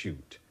refused to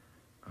shoot,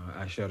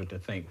 I shudder to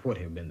think what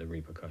have been the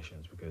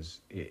repercussions,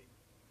 because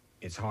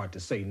it's hard to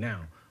say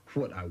now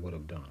what I would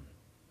have done.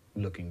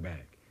 Looking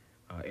back,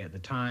 at the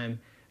time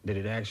that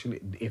it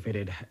actually,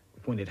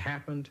 when it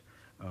happened,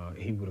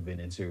 he would have been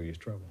in serious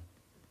trouble.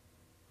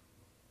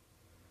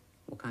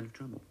 What kind of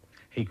trouble?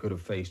 He could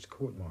have faced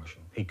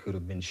court-martial. He could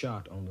have been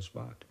shot on the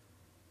spot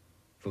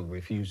for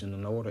refusing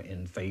an order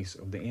in face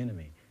of the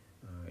enemy,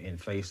 in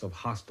face of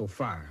hostile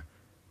fire.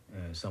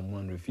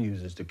 Someone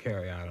refuses to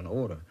carry out an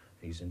order,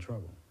 he's in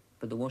trouble.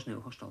 But there was no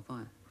hostile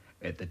fire.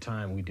 At the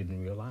time, we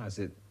didn't realize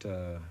that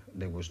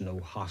there was no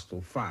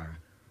hostile fire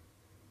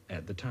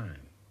at the time.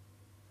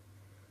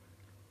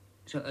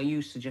 So are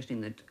you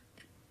suggesting that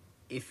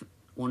if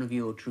one of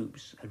your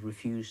troops had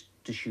refused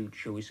to shoot,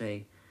 shall we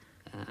say,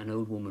 an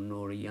old woman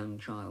or a young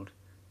child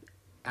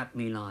at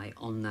My Lai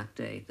on that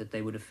day, that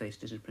they would have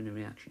faced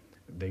disciplinary action?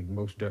 They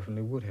most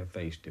definitely would have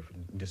faced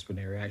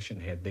disciplinary action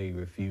had they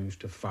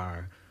refused to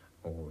fire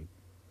or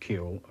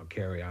kill or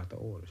carry out the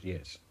orders,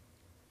 yes.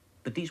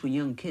 But these were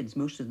young kids.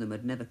 Most of them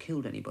had never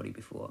killed anybody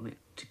before. I mean,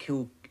 to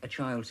kill a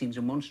child seems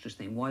a monstrous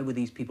thing. Why were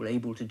these people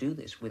able to do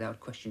this without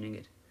questioning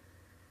it?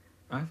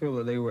 I feel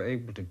that they were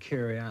able to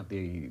carry out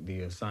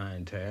the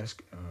assigned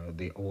task,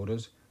 the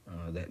orders.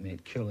 That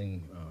meant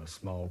killing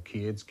small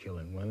kids,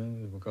 killing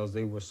women, because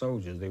they were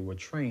soldiers. They were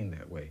trained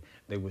that way.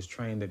 They was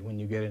trained that when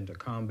you get into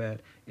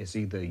combat, it's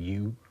either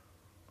you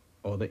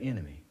or the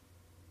enemy.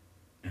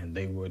 And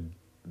they were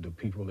the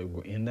people that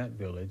were in that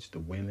village, the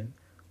women,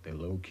 the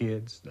little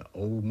kids, the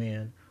old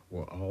men,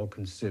 were all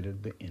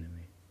considered the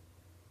enemy.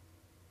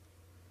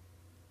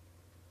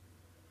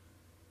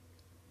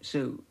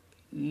 So,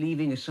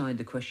 leaving aside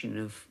the question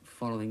of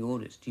following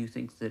orders, do you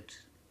think that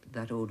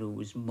that order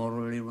was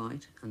morally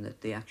right, and that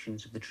the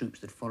actions of the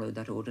troops that followed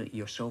that order,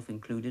 yourself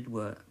included,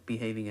 were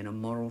behaving in a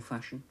moral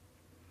fashion?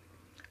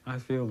 I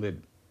feel that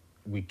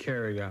we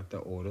carried out the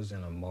orders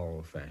in a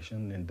moral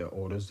fashion, and the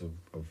orders of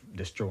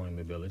destroying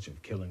the village,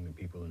 of killing the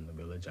people in the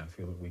village. I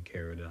feel that we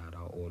carried out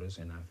our orders,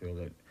 and I feel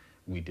that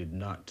we did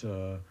not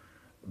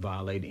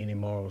violate any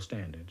moral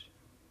standards.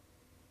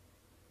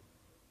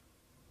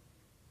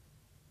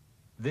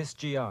 This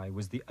GI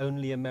was the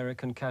only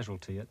American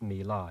casualty at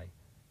My Lai.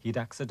 He'd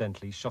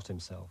accidentally shot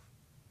himself.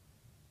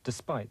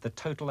 Despite the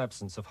total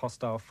absence of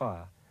hostile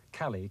fire,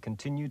 Callie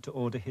continued to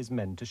order his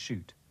men to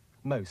shoot.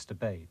 Most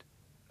obeyed.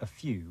 A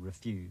few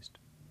refused.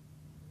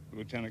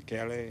 Lieutenant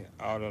Kelly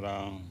ordered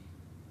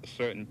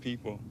certain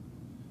people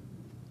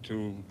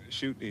to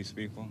shoot these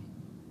people,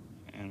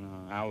 and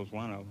I was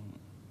one of them,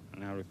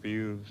 and I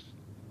refused.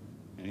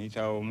 And he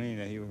told me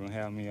that he was going to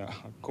have me a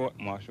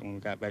court-martial when we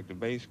got back to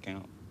base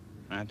camp.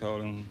 And I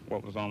told him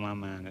what was on my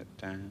mind at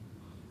the time.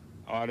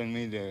 Ordering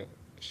me to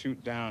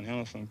shoot down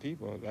innocent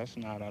people, that's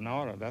not an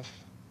order.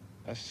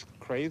 That's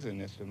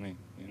craziness to me,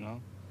 you know?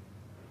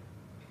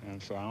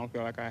 And so I don't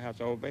feel like I have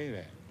to obey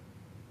that.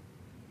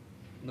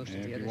 And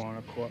if you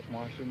want to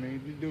court-martial me,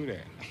 you do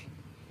that.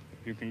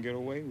 If you can get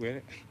away with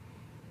it.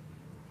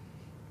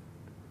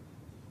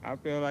 I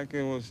feel like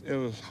it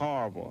was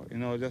horrible, you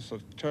know, just a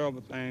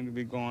terrible thing to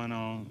be going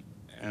on,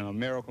 and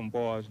American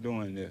boys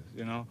doing this,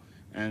 you know?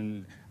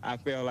 And I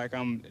feel like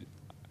I'm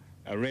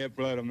a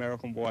red-blood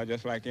American boy,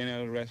 just like any of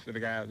the rest of the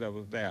guys that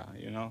was there,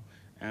 you know?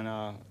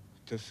 And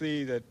to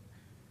see that,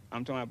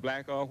 I'm talking about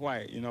black or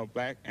white, you know,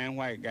 black and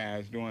white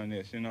guys doing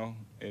this, you know?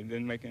 It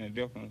didn't make any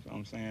difference.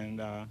 I'm saying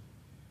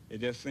it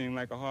just seemed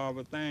like a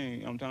horrible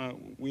thing. I'm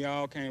talking, we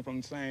all came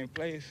from the same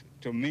place.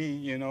 To me,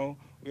 you know,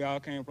 We all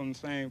came from the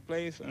same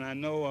place, and I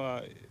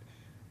know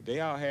they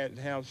all had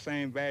to have the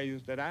same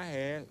values that I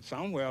had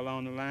somewhere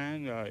along the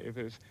line. If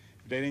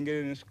they didn't get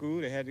it in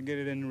school, they had to get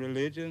it in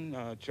religion,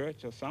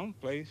 church, or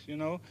someplace, you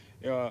know.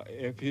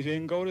 If you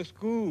didn't go to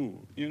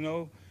school, you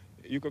know,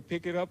 you could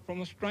pick it up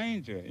from a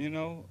stranger, you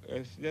know.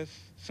 It's just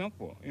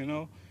simple, you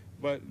know.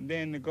 But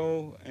then to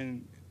go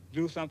and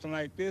do something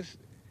like this,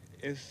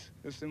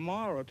 it's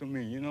immoral to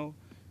me, you know.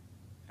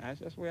 That's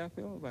just the way I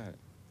feel about it.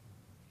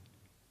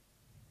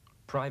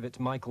 Private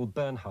Michael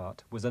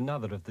Bernhardt was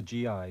another of the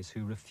GIs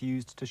who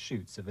refused to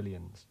shoot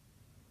civilians.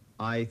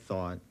 I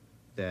thought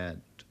that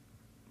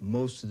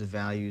most of the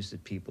values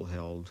that people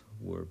held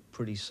were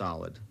pretty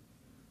solid,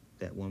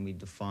 that when we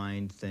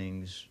defined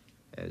things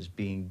as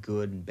being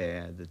good and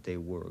bad, that they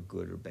were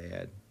good or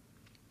bad.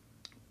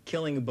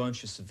 Killing a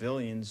bunch of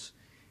civilians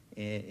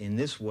in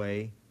this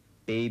way,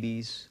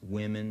 babies,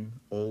 women,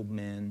 old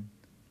men,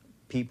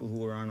 people who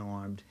were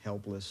unarmed,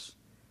 helpless,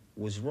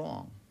 was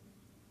wrong.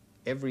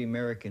 Every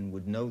American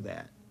would know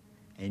that.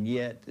 And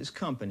yet, this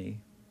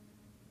company,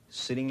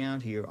 sitting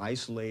out here,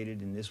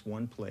 isolated in this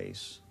one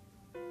place,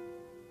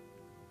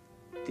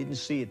 didn't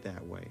see it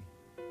that way.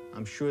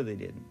 I'm sure they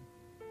didn't.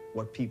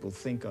 What people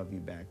think of you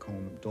back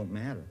home don't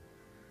matter.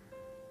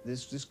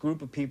 This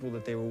group of people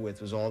that they were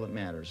with was all that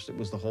matters. It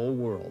was the whole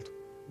world.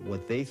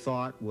 What they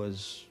thought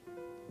was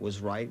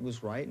right,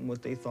 and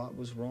what they thought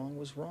was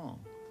wrong.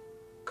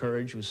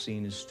 Courage was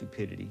seen as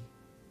stupidity.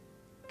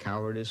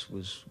 Cowardice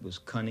was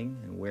cunning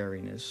and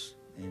wariness,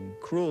 and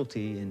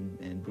cruelty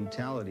and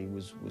brutality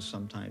was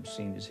sometimes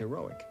seen as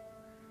heroic.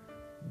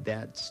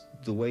 That's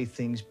the way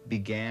things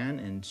began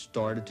and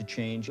started to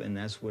change, and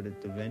that's what it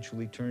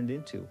eventually turned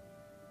into.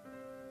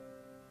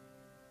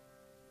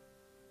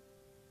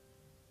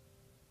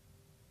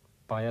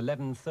 By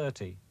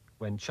 11:30,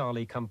 when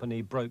Charlie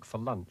Company broke for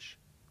lunch,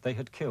 they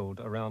had killed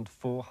around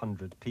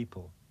 400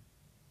 people.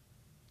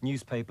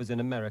 Newspapers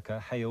in America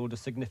hailed a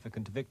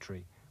significant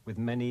victory, with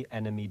many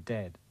enemy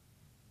dead.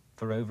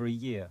 For over a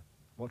year,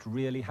 what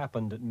really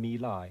happened at My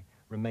Lai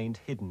remained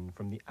hidden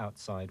from the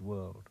outside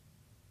world.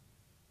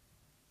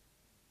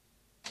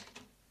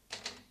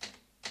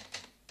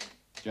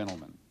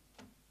 Gentlemen,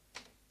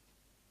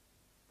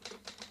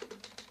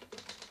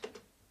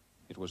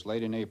 it was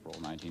late in April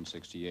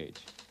 1968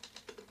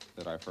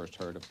 that I first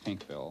heard of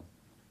Pinkville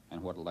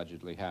and what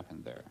allegedly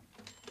happened there.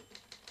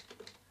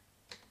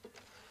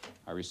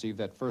 I received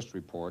that first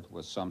report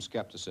with some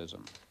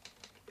skepticism,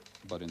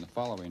 but in the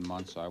following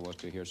months I was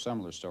to hear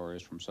similar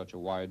stories from such a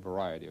wide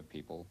variety of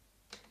people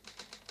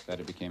that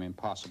it became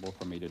impossible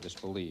for me to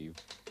disbelieve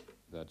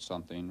that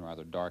something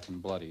rather dark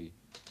and bloody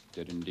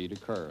did indeed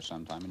occur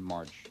sometime in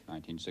March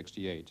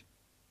 1968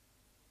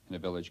 in a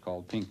village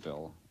called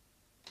Pinkville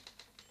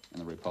in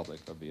the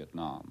Republic of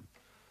Vietnam.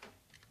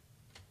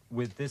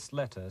 With this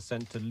letter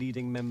sent to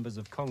leading members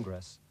of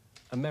Congress,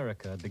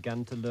 America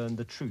began to learn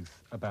the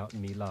truth about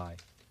My Lai.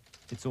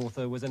 Its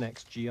author was an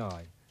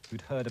ex-GI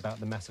who'd heard about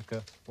the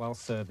massacre while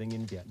serving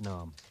in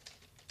Vietnam.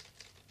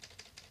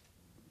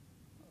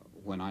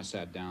 When I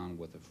sat down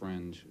with a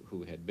friend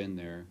who had been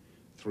there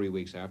 3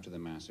 weeks after the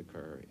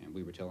massacre, and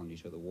we were telling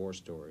each other war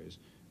stories,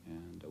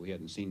 and we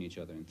hadn't seen each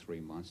other in 3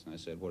 months, and I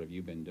said, "What have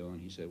you been doing?"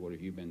 He said, "What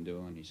have you been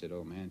doing?" He said,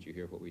 "Oh man, did you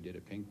hear what we did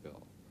at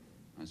Pinkville?"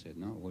 I said,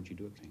 "No, what'd you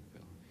do at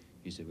Pinkville?"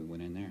 He said, "We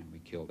went in there and we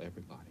killed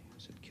everybody." I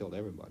said, "Killed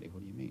everybody?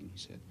 What do you mean?" He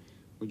said,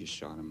 "We just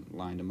shot them,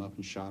 lined them up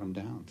and shot them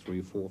down.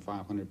 300, 400,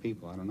 500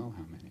 people, I don't know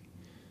how many."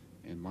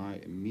 And my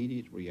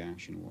immediate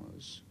reaction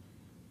was,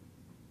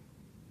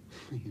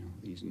 you know,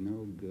 these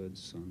no good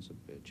sons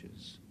of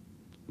bitches.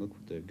 Look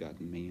what they've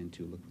gotten me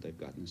into, look what they've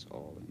gotten us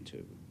all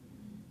into.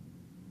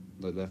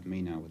 They left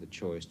me now with a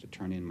choice to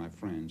turn in my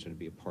friends or to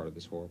be a part of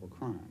this horrible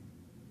crime.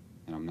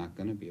 And I'm not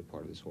going to be a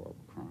part of this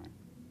horrible crime.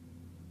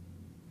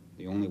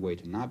 The only way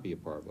to not be a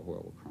part of the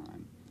horrible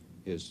crime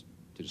is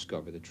to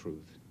discover the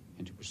truth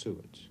and to pursue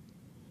it.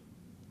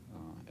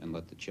 And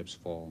let the chips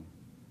fall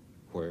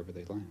wherever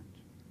they land.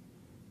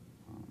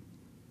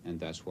 And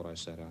that's what I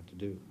set out to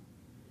do.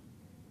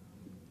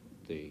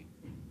 The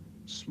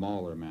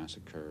smaller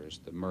massacres,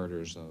 the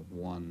murders of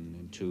 1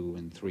 and 2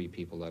 and 3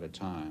 people at a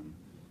time,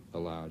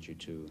 allowed you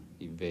to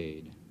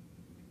evade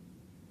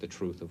the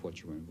truth of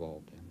what you were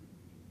involved in.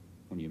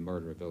 When you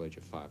murder a village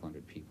of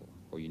 500 people,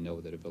 or you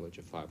know that a village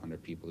of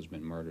 500 people has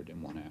been murdered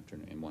in one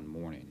afternoon, in one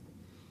morning,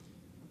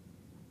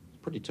 it's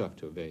pretty tough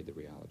to evade the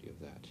reality of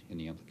that and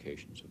the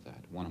implications of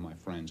that. One of my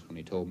friends, when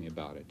he told me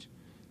about it,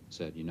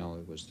 said, "You know,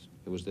 it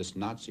was this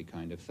Nazi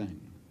kind of thing."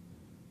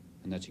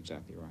 And that's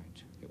exactly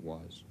right. It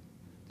was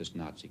this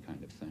Nazi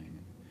kind of thing.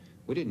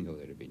 We didn't go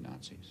there to be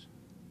Nazis.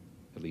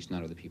 At least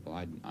none of the people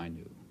I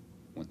knew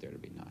went there to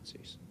be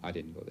Nazis. I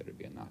didn't go there to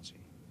be a Nazi.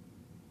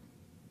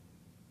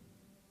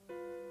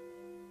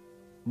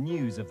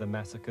 News of the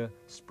massacre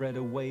spread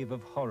a wave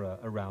of horror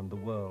around the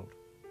world.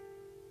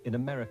 In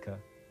America,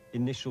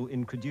 initial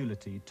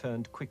incredulity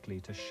turned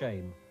quickly to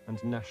shame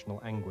and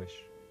national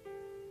anguish.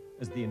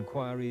 As the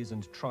inquiries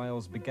and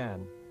trials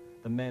began,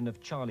 the men of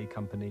Charlie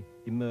Company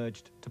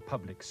emerged to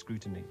public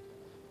scrutiny.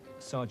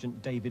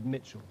 Sergeant David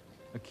Mitchell,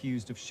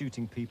 accused of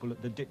shooting people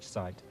at the ditch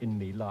site in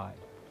My Lai.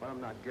 But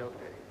I'm not guilty.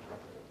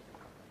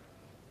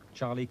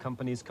 Charlie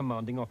Company's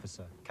commanding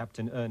officer,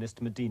 Captain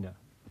Ernest Medina.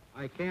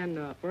 I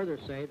can further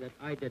say that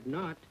I did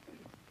not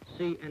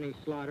see any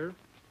slaughter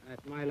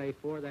at My Lai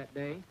 4 that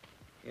day,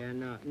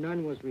 and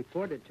none was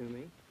reported to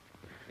me.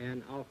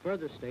 And I'll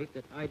further state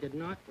that I did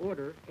not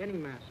order any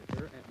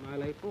massacre at My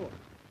Lai 4.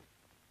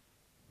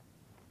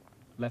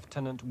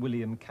 Lieutenant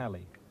William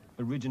Calley,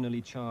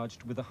 originally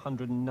charged with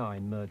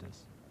 109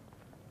 murders.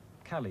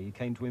 Calley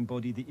came to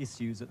embody the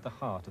issues at the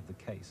heart of the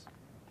case.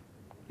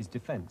 His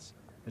defense,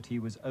 that he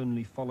was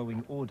only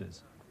following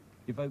orders,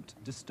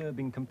 evoked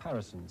disturbing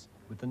comparisons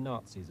with the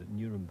Nazis at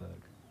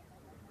Nuremberg.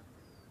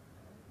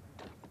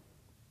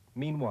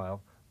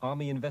 Meanwhile,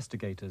 army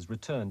investigators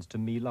returned to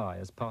My Lai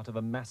as part of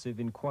a massive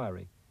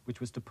inquiry which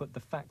was to put the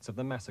facts of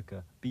the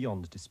massacre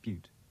beyond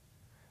dispute.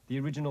 The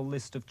original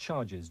list of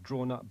charges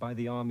drawn up by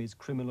the Army's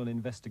Criminal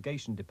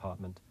Investigation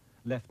Department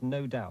left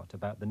no doubt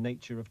about the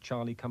nature of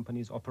Charlie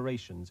Company's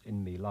operations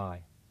in My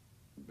Lai.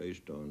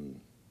 Based on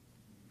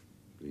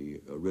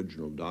the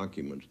original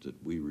documents that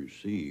we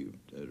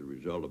received as a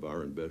result of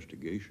our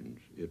investigations,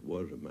 it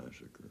was a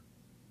massacre.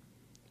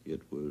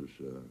 It was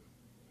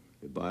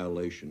a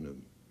violation of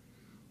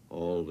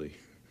all the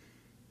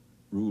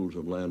rules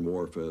of land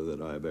warfare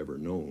that I've ever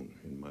known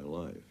in my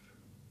life,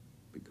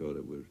 because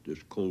it was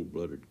just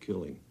cold-blooded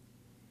killing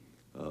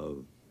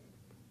of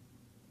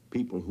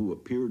people who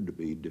appeared to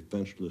be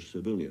defenseless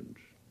civilians.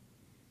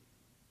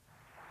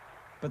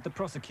 But the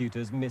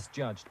prosecutors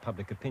misjudged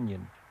public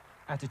opinion.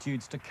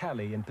 Attitudes to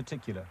Calley in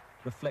particular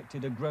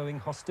reflected a growing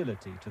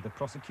hostility to the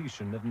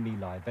prosecution of My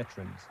Lai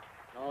veterans.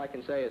 All I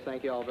can say is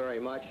thank you all very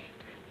much,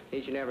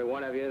 each and every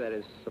one of you that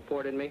has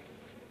supported me,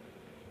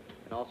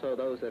 and also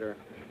those that are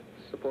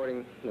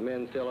supporting the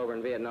men still over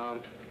in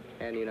Vietnam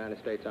and the United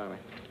States Army.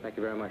 Thank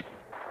you very much.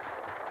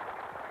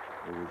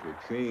 There was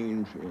a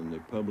change in the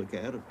public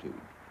attitude.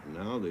 And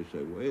now they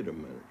say, wait a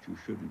minute, you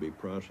shouldn't be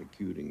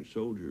prosecuting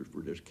soldiers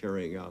for just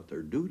carrying out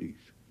their duties.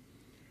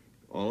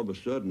 All of a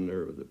sudden,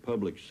 the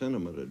public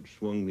sentiment had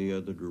swung the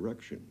other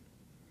direction.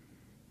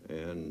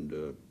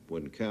 And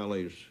when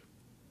Calley's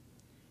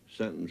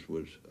sentence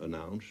was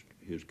announced,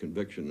 his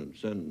conviction and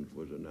sentence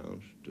was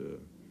announced,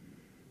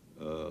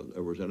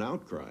 there was an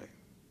outcry.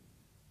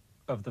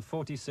 Of the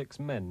 46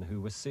 men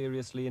who were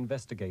seriously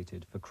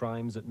investigated for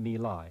crimes at My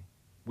Lai,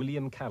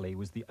 William Calley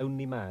was the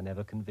only man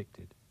ever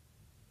convicted.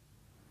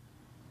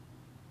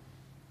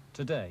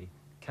 Today,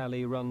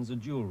 Calley runs a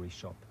jewelry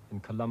shop in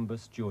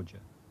Columbus, Georgia.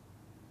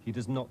 He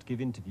does not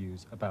give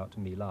interviews about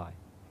My Lai.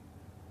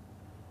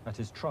 At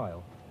his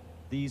trial,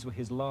 these were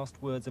his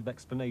last words of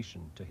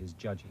explanation to his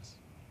judges.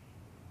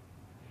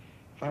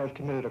 If I have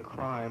committed a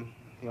crime,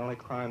 the only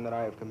crime that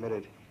I have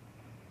committed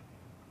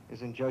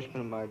is in judgment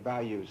of my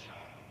values.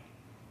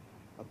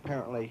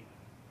 Apparently,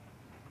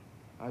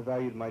 I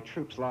valued my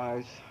troops'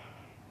 lives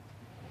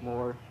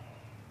more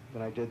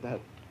than I did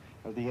that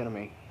of the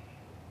enemy.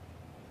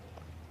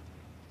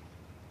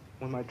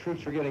 When my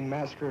troops were getting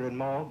massacred and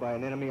mauled by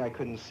an enemy I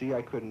couldn't see,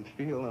 I couldn't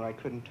feel, and I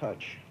couldn't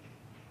touch,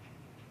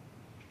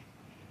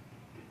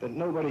 that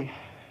nobody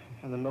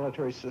in the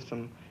military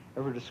system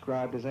ever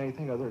described as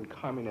anything other than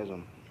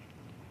communism.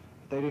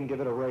 They didn't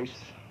give it a race,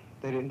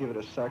 they didn't give it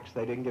a sex,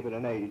 they didn't give it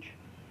an age.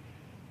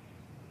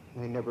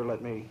 They never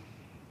let me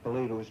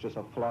believe it was just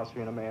a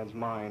philosophy in a man's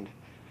mind.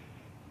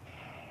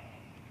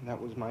 And that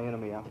was my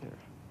enemy out there.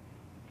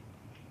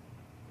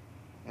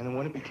 And then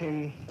when it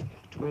became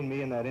between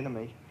me and that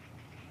enemy,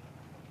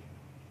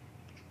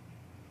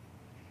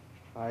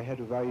 I had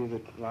to value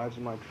the lives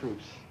of my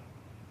troops.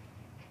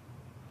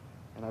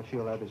 And I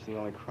feel that is the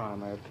only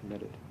crime I have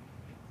committed.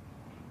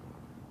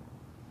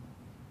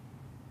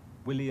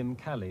 William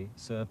Calley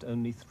served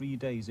only 3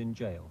 days in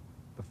jail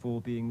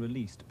before being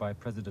released by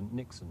President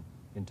Nixon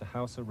into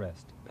house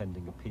arrest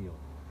pending appeal.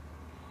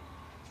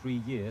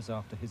 3 years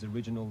after his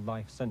original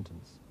life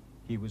sentence,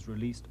 he was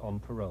released on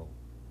parole,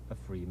 a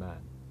free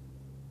man.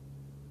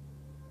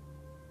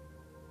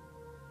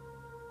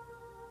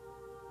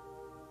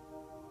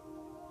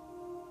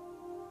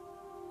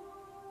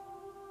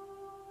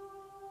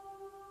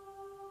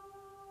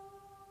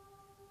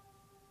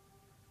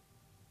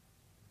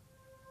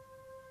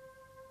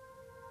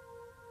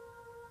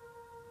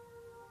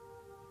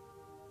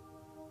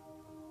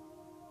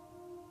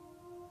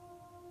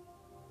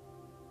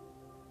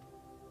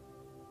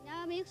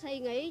 Nhớ biết suy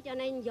nghĩ cho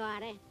nên dò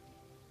đây.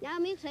 Nhớ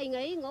biết suy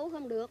nghĩ ngủ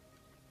không được.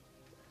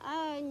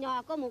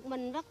 Nhà có một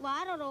mình vất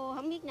vả đó rồi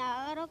không biết nhà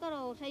ở đó có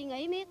đồ suy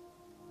nghĩ miết.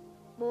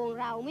 Buồn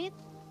rầu miết.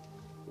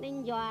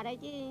 Nên dò đây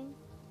chứ.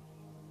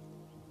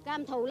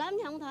 Cam thù lắm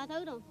chứ không tha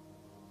thứ đâu.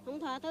 Không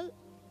tha thứ.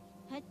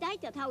 Phải cháy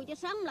cho thâu chứ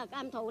sống là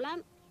cam thù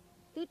lắm.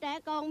 Cứ trẻ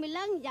con mới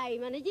lớn dày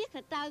mà nó giết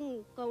hết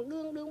trơn. Còn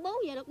đương bố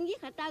vậy nó cũng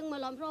giết hết trơn mà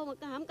làm sao mà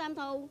không cam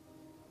thù.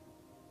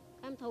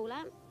 Cam thù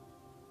lắm.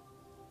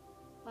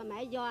 Bà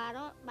mẹ dò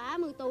đó,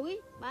 30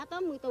 tuổi,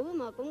 80 tuổi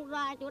mà cũng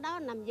ra chỗ đó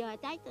nằm dò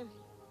chết rồi.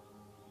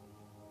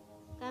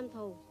 Cam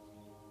thù.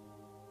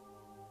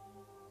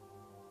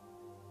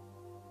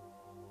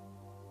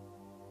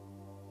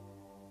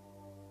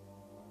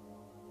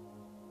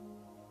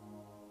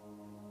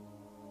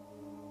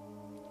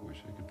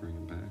 wish I could bring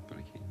them back, but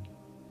I can't.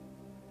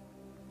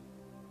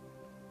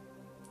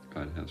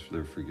 God asks for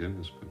their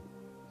forgiveness, but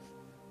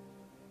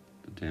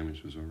the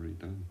damage was already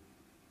done.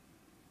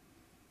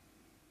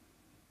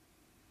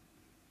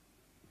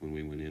 When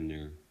we went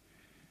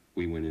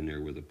in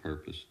there with a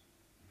purpose.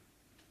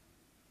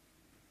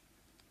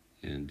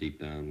 And deep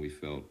down, we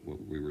felt what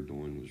we were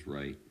doing was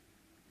right.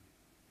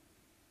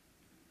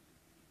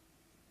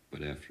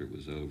 But after it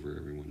was over,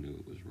 everyone knew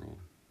it was wrong.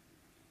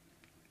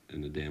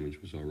 And the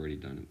damage was already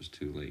done. It was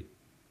too late.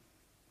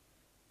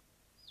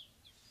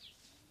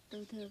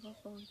 Tôi thưa các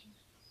cô,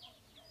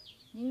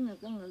 nếu mà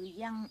có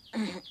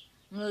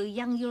người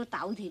dân vô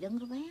tội thì đừng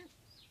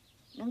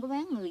có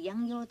bán người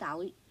dân vô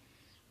tội.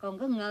 Còn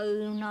cái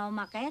người nào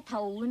mà kẻ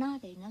thù của nó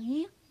thì nó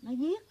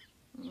giết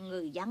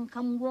người dân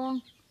không quan.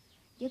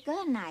 Chứ cớ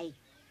này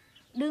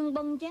đương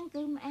bưng chén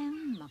cơm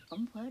ăn mà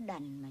cũng phải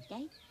đành mà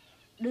cháy,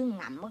 đương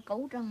ngậm ở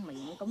củ trong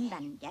miệng cũng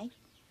đành cháy.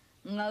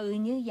 Người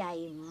như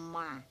vậy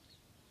mà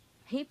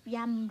hiếp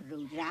dâm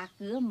rồi rạc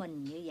rửa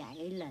mình như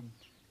vậy lên,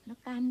 nó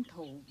cam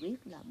thù biết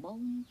là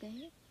bốn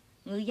kế.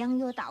 Người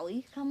dân vô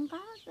tội không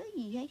có cái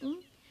gì hết.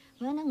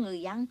 Với nó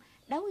người dân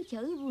đối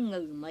xử với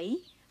người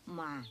Mỹ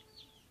mà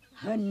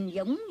hình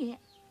dũng vậy,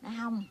 nó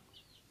không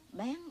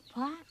bán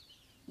phá,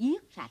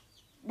 giết sạch,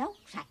 đốt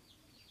sạch,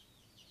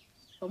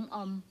 cũng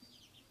ôm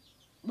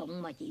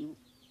bụng mà chịu.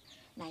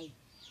 Đây,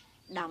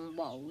 đồng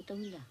bộ tôi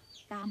là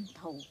cam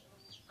thù,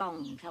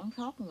 còn sống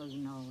sót người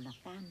nào là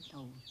cam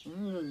thù.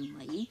 Những người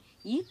Mỹ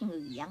giết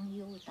người dân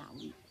vô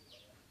tội,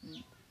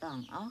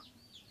 toàn óc.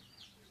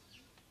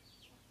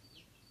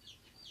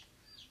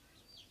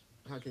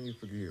 How can you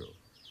forgive?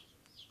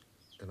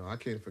 You know, I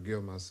can't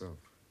forgive myself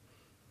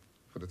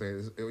for the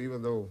things,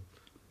 even though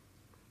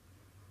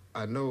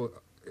I know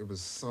it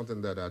was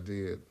something that I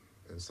did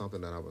and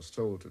something that I was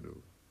told to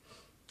do.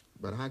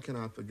 But how can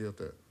I forget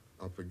that?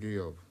 I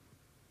forgive.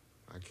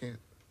 I can't.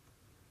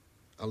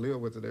 I live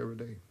with it every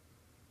day.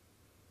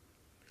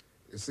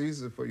 It's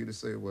easy for you to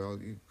say, well,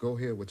 you go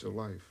ahead with your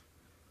life.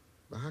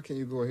 But how can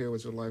you go ahead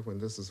with your life when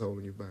this is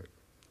holding you back?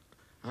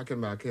 How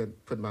can I can't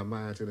put my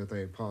mind to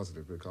anything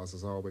positive because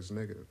it's always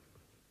negative?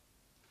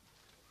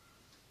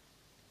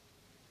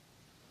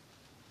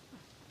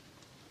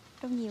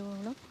 Trong nhiều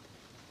lúc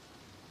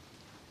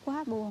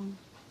quá buồn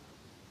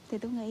thì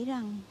tôi nghĩ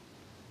rằng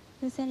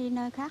tôi sẽ đi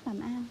nơi khác làm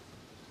ăn.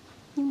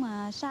 Nhưng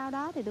mà sau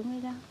đó thì tôi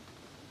nghĩ ra,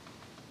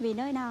 vì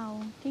nơi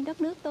nào trên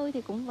đất nước tôi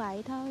thì cũng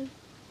vậy thôi.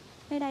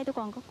 Nơi đây tôi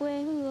còn có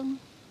quê hương,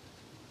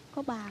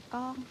 có bà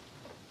con,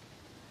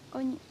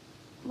 có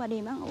và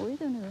niềm an ủi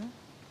tôi nữa.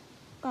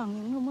 Còn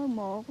những ngôi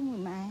mộ của người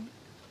mẹ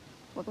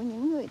và của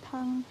những người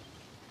thân.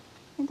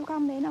 Nên tôi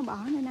không thể nào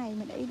bỏ nơi này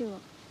mà để được.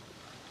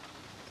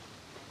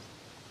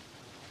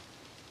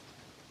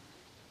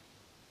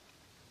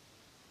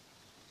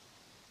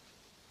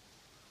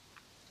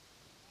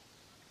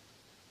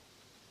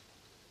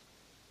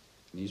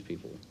 These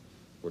people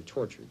were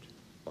tortured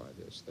by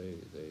this. They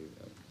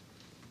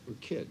were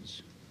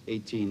kids,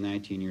 18,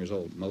 19 years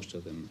old. Most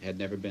of them had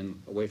never been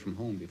away from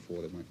home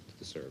before they went to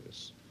the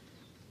service.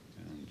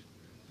 And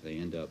they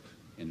end up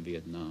in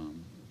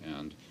Vietnam.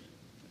 And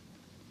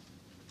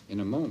in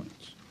a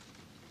moment,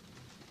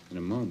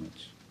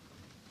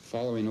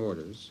 following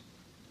orders,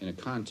 in a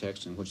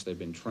context in which they've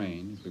been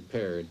trained,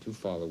 prepared to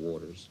follow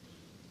orders,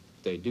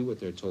 they do what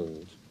they're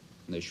told,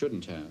 and they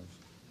shouldn't have,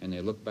 and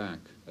they look back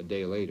a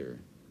day later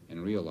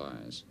and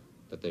realize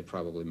that they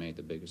probably made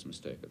the biggest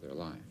mistake of their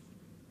life.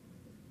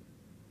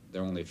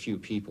 There are only a few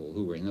people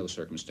who were in those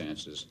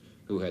circumstances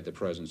who had the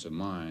presence of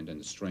mind and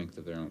the strength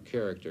of their own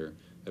character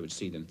that would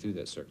see them through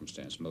that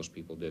circumstance. Most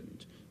people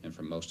didn't. And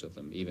for most of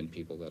them, even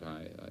people that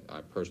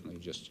I personally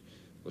just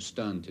was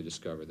stunned to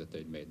discover that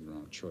they'd made the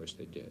wrong choice,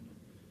 they did.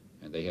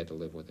 And they had to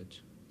live with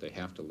it. They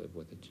have to live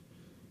with it.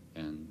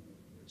 And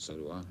so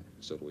do I.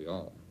 So do we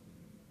all.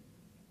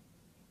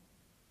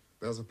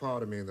 There's a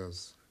part of me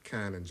that's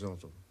kind and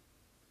gentle.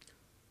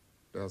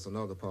 There's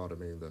another part of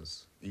me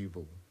that's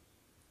evil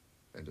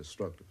and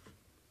destructive.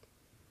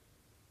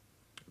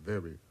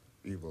 Very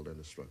evil and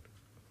destructive.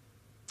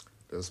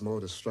 There's more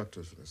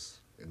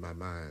destructiveness in my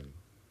mind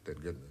than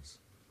goodness.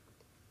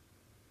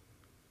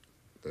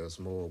 There's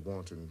more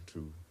wanting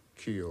to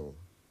kill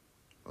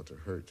or to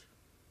hurt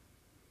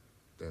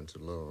than to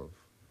love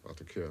or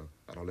to care.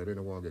 I don't let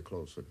anyone get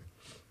close to me.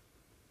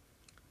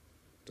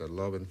 That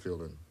loving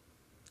feeling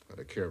or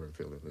the caring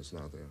feeling is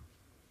not there.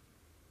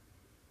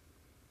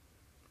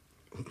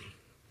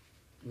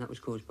 And that was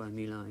caused by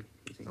My Lai,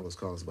 you think? That was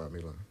caused by My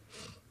Lai.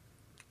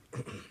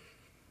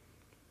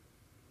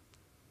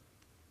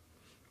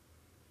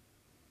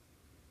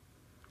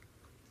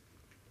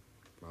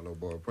 My little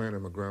boy playing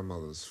in my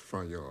grandmother's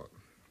front yard,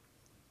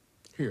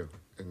 here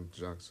in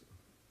Jackson,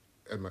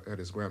 at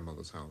his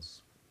grandmother's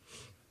house.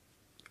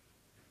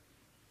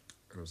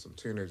 And there was some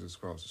teenagers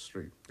across the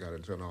street got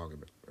into an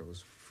argument. It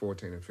was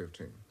 14 and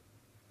 15.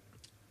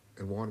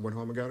 And one went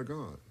home and got a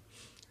gun.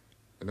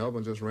 And the other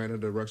one just ran in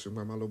the direction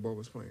where my little boy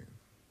was playing.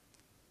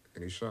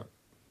 And he shot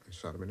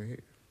him in the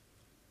head.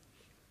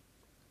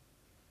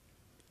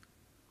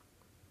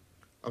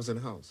 I was in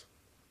the house.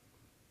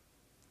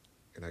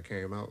 And I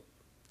came out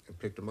and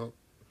picked him up,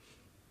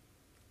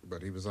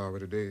 but he was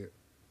already dead.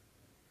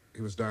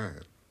 He was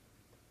dying.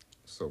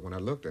 So when I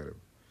looked at him,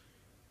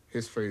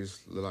 his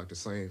face looked like the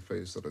same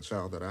face of the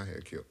child that I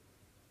had killed.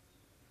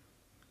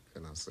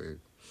 And I said,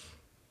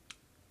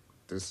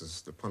 this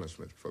is the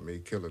punishment for me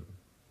killing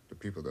the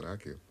people that I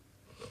killed.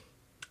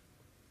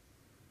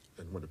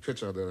 And when the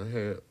picture that I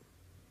had,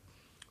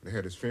 they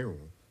had his funeral,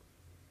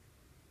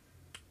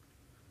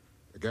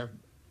 I got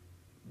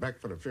back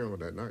from the funeral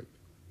that night.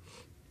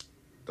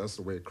 That's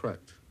the way it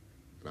cracked.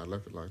 And I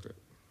left it like that.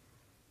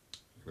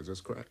 It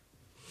just cracked.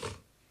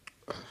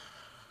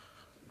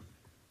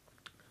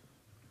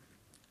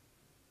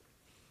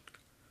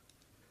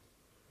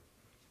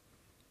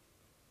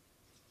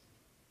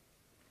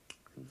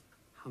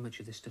 How much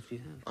of this stuff do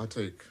you have? I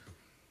take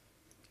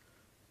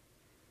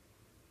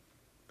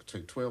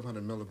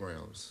 1,200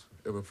 milligrams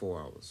every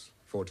 4 hours,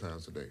 4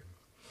 times a day,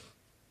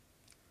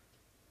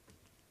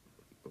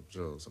 of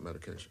drugs and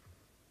medication.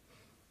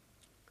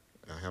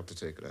 I have to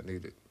take it. I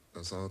need it.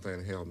 That's the only thing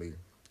that held me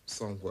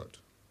somewhat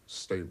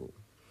stable.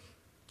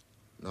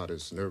 Not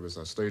as nervous.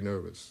 I stay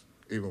nervous,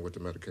 even with the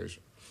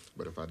medication.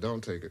 But if I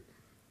don't take it,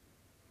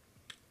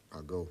 I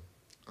go.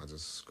 I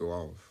just go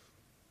off.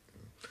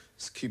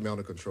 Just keep me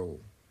under control.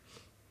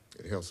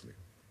 It helps me.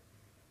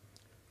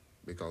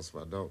 Because if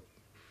I don't,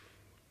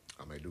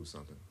 I may do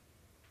something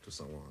to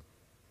someone.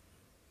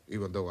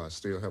 Even though I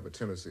still have a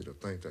tendency to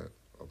think that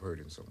of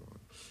hurting someone.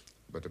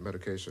 But the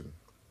medication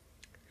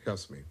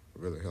helps me,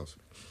 really helps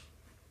me.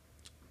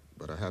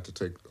 But I have to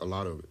take a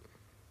lot of it.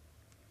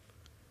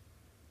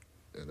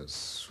 And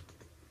it's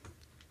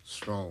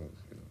strong,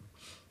 you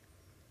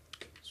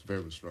know. It's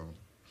very strong.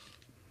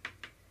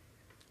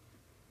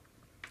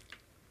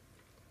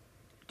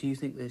 Do you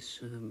think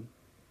this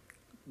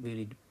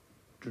really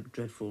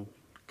dreadful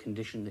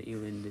condition that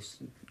you're in, this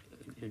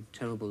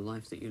terrible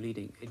life that you're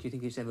leading, do you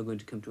think it's ever going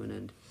to come to an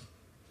end?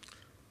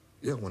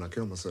 Yeah, when I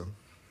kill myself.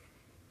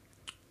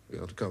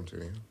 It'll come to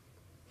an end.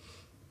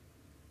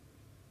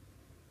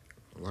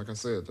 Like I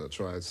said, I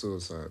tried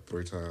suicide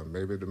 3 times.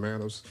 Maybe the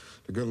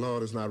good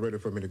Lord is not ready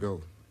for me to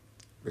go,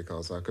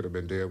 because I could have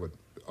been dead with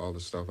all the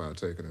stuff I had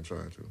taken and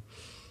tried to.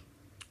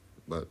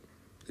 But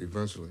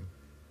eventually,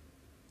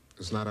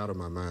 it's not out of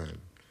my mind.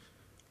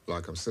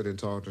 Like I'm sitting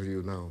talking to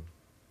you now,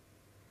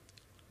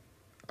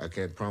 I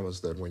can't promise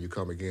that when you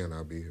come again,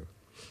 I'll be here.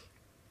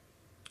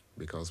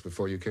 Because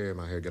before you came,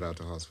 I had to get out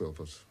of the hospital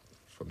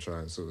from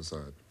trying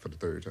suicide for the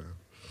 3rd time.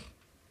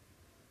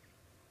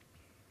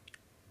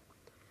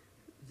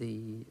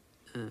 The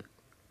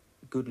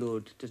good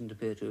Lord doesn't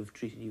appear to have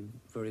treated you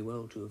very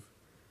well, to have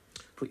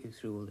put you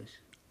through all this.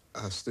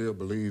 I still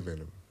believe in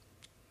him,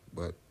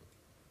 but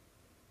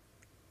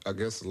I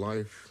guess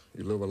life,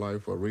 you live a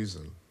life for a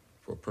reason,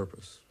 for a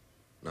purpose.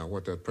 Now,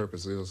 what that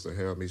purpose is to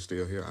have me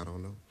still here, I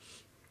don't know.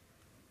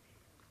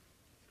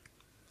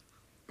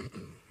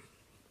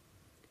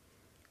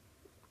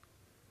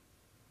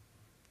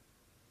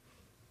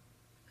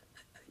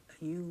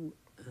 Are you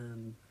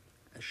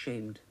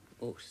ashamed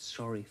or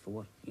sorry for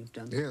what you've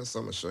done? Yes,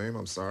 I'm ashamed,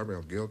 I'm sorry,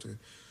 I'm guilty.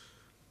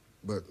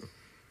 But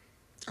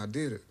I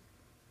did it.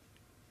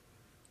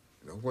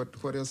 You know,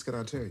 what else can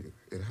I tell you?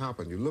 It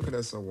happened. You're looking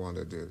at someone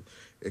that did it.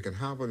 It can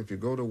happen if you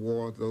go to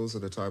war. Those are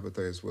the type of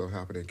things will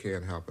happen and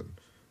can happen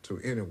to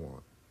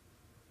anyone.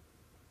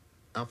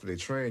 After they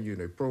train you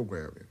and they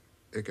program you,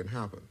 it can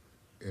happen.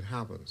 It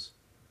happens.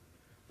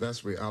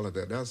 That's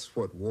reality. That's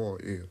what war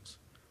is.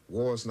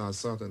 War is not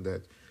something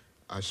that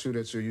I shoot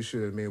at you, you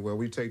shoot at me. Well,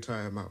 we take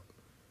time out.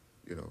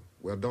 You know,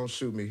 well, don't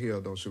shoot me here,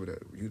 don't shoot at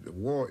you.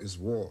 War is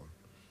war.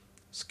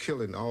 It's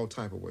killing all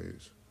type of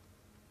ways.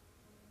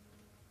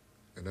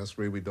 And that's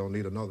where we don't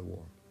need another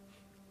war.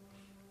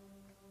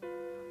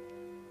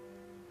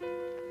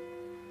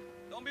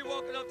 Don't be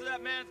walking up to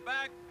that man's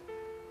back.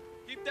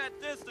 Keep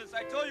that distance.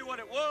 I told you what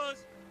it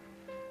was.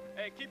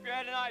 Hey, keep your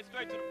head and eyes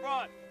straight to the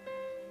front.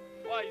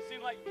 Why, you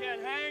seem like you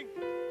can't hang?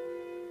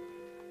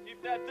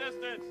 Keep that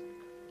distance.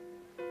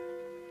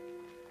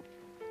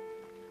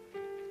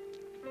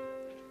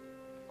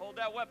 Hold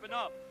that weapon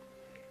up.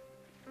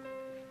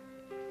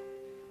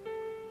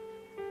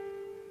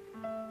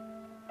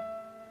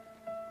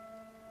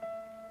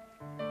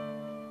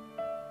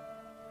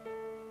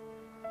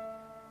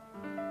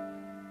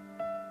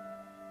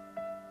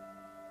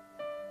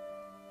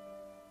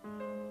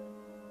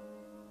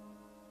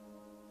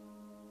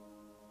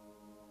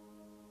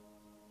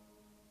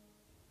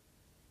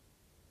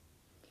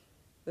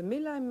 The My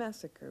Lai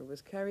massacre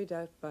was carried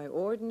out by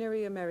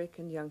ordinary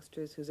American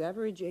youngsters whose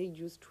average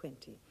age was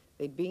 20.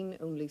 They'd been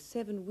only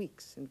 7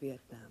 weeks in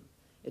Vietnam.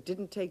 It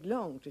didn't take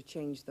long to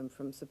change them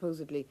from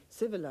supposedly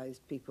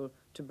civilized people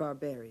to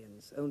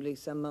barbarians, only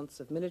some months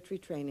of military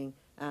training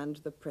and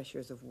the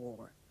pressures of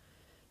war.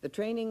 The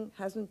training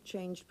hasn't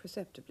changed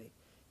perceptibly.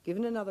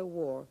 Given another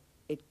war,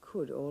 it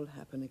could all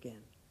happen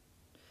again.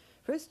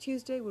 First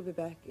Tuesday will be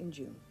back in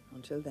June.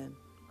 Until then.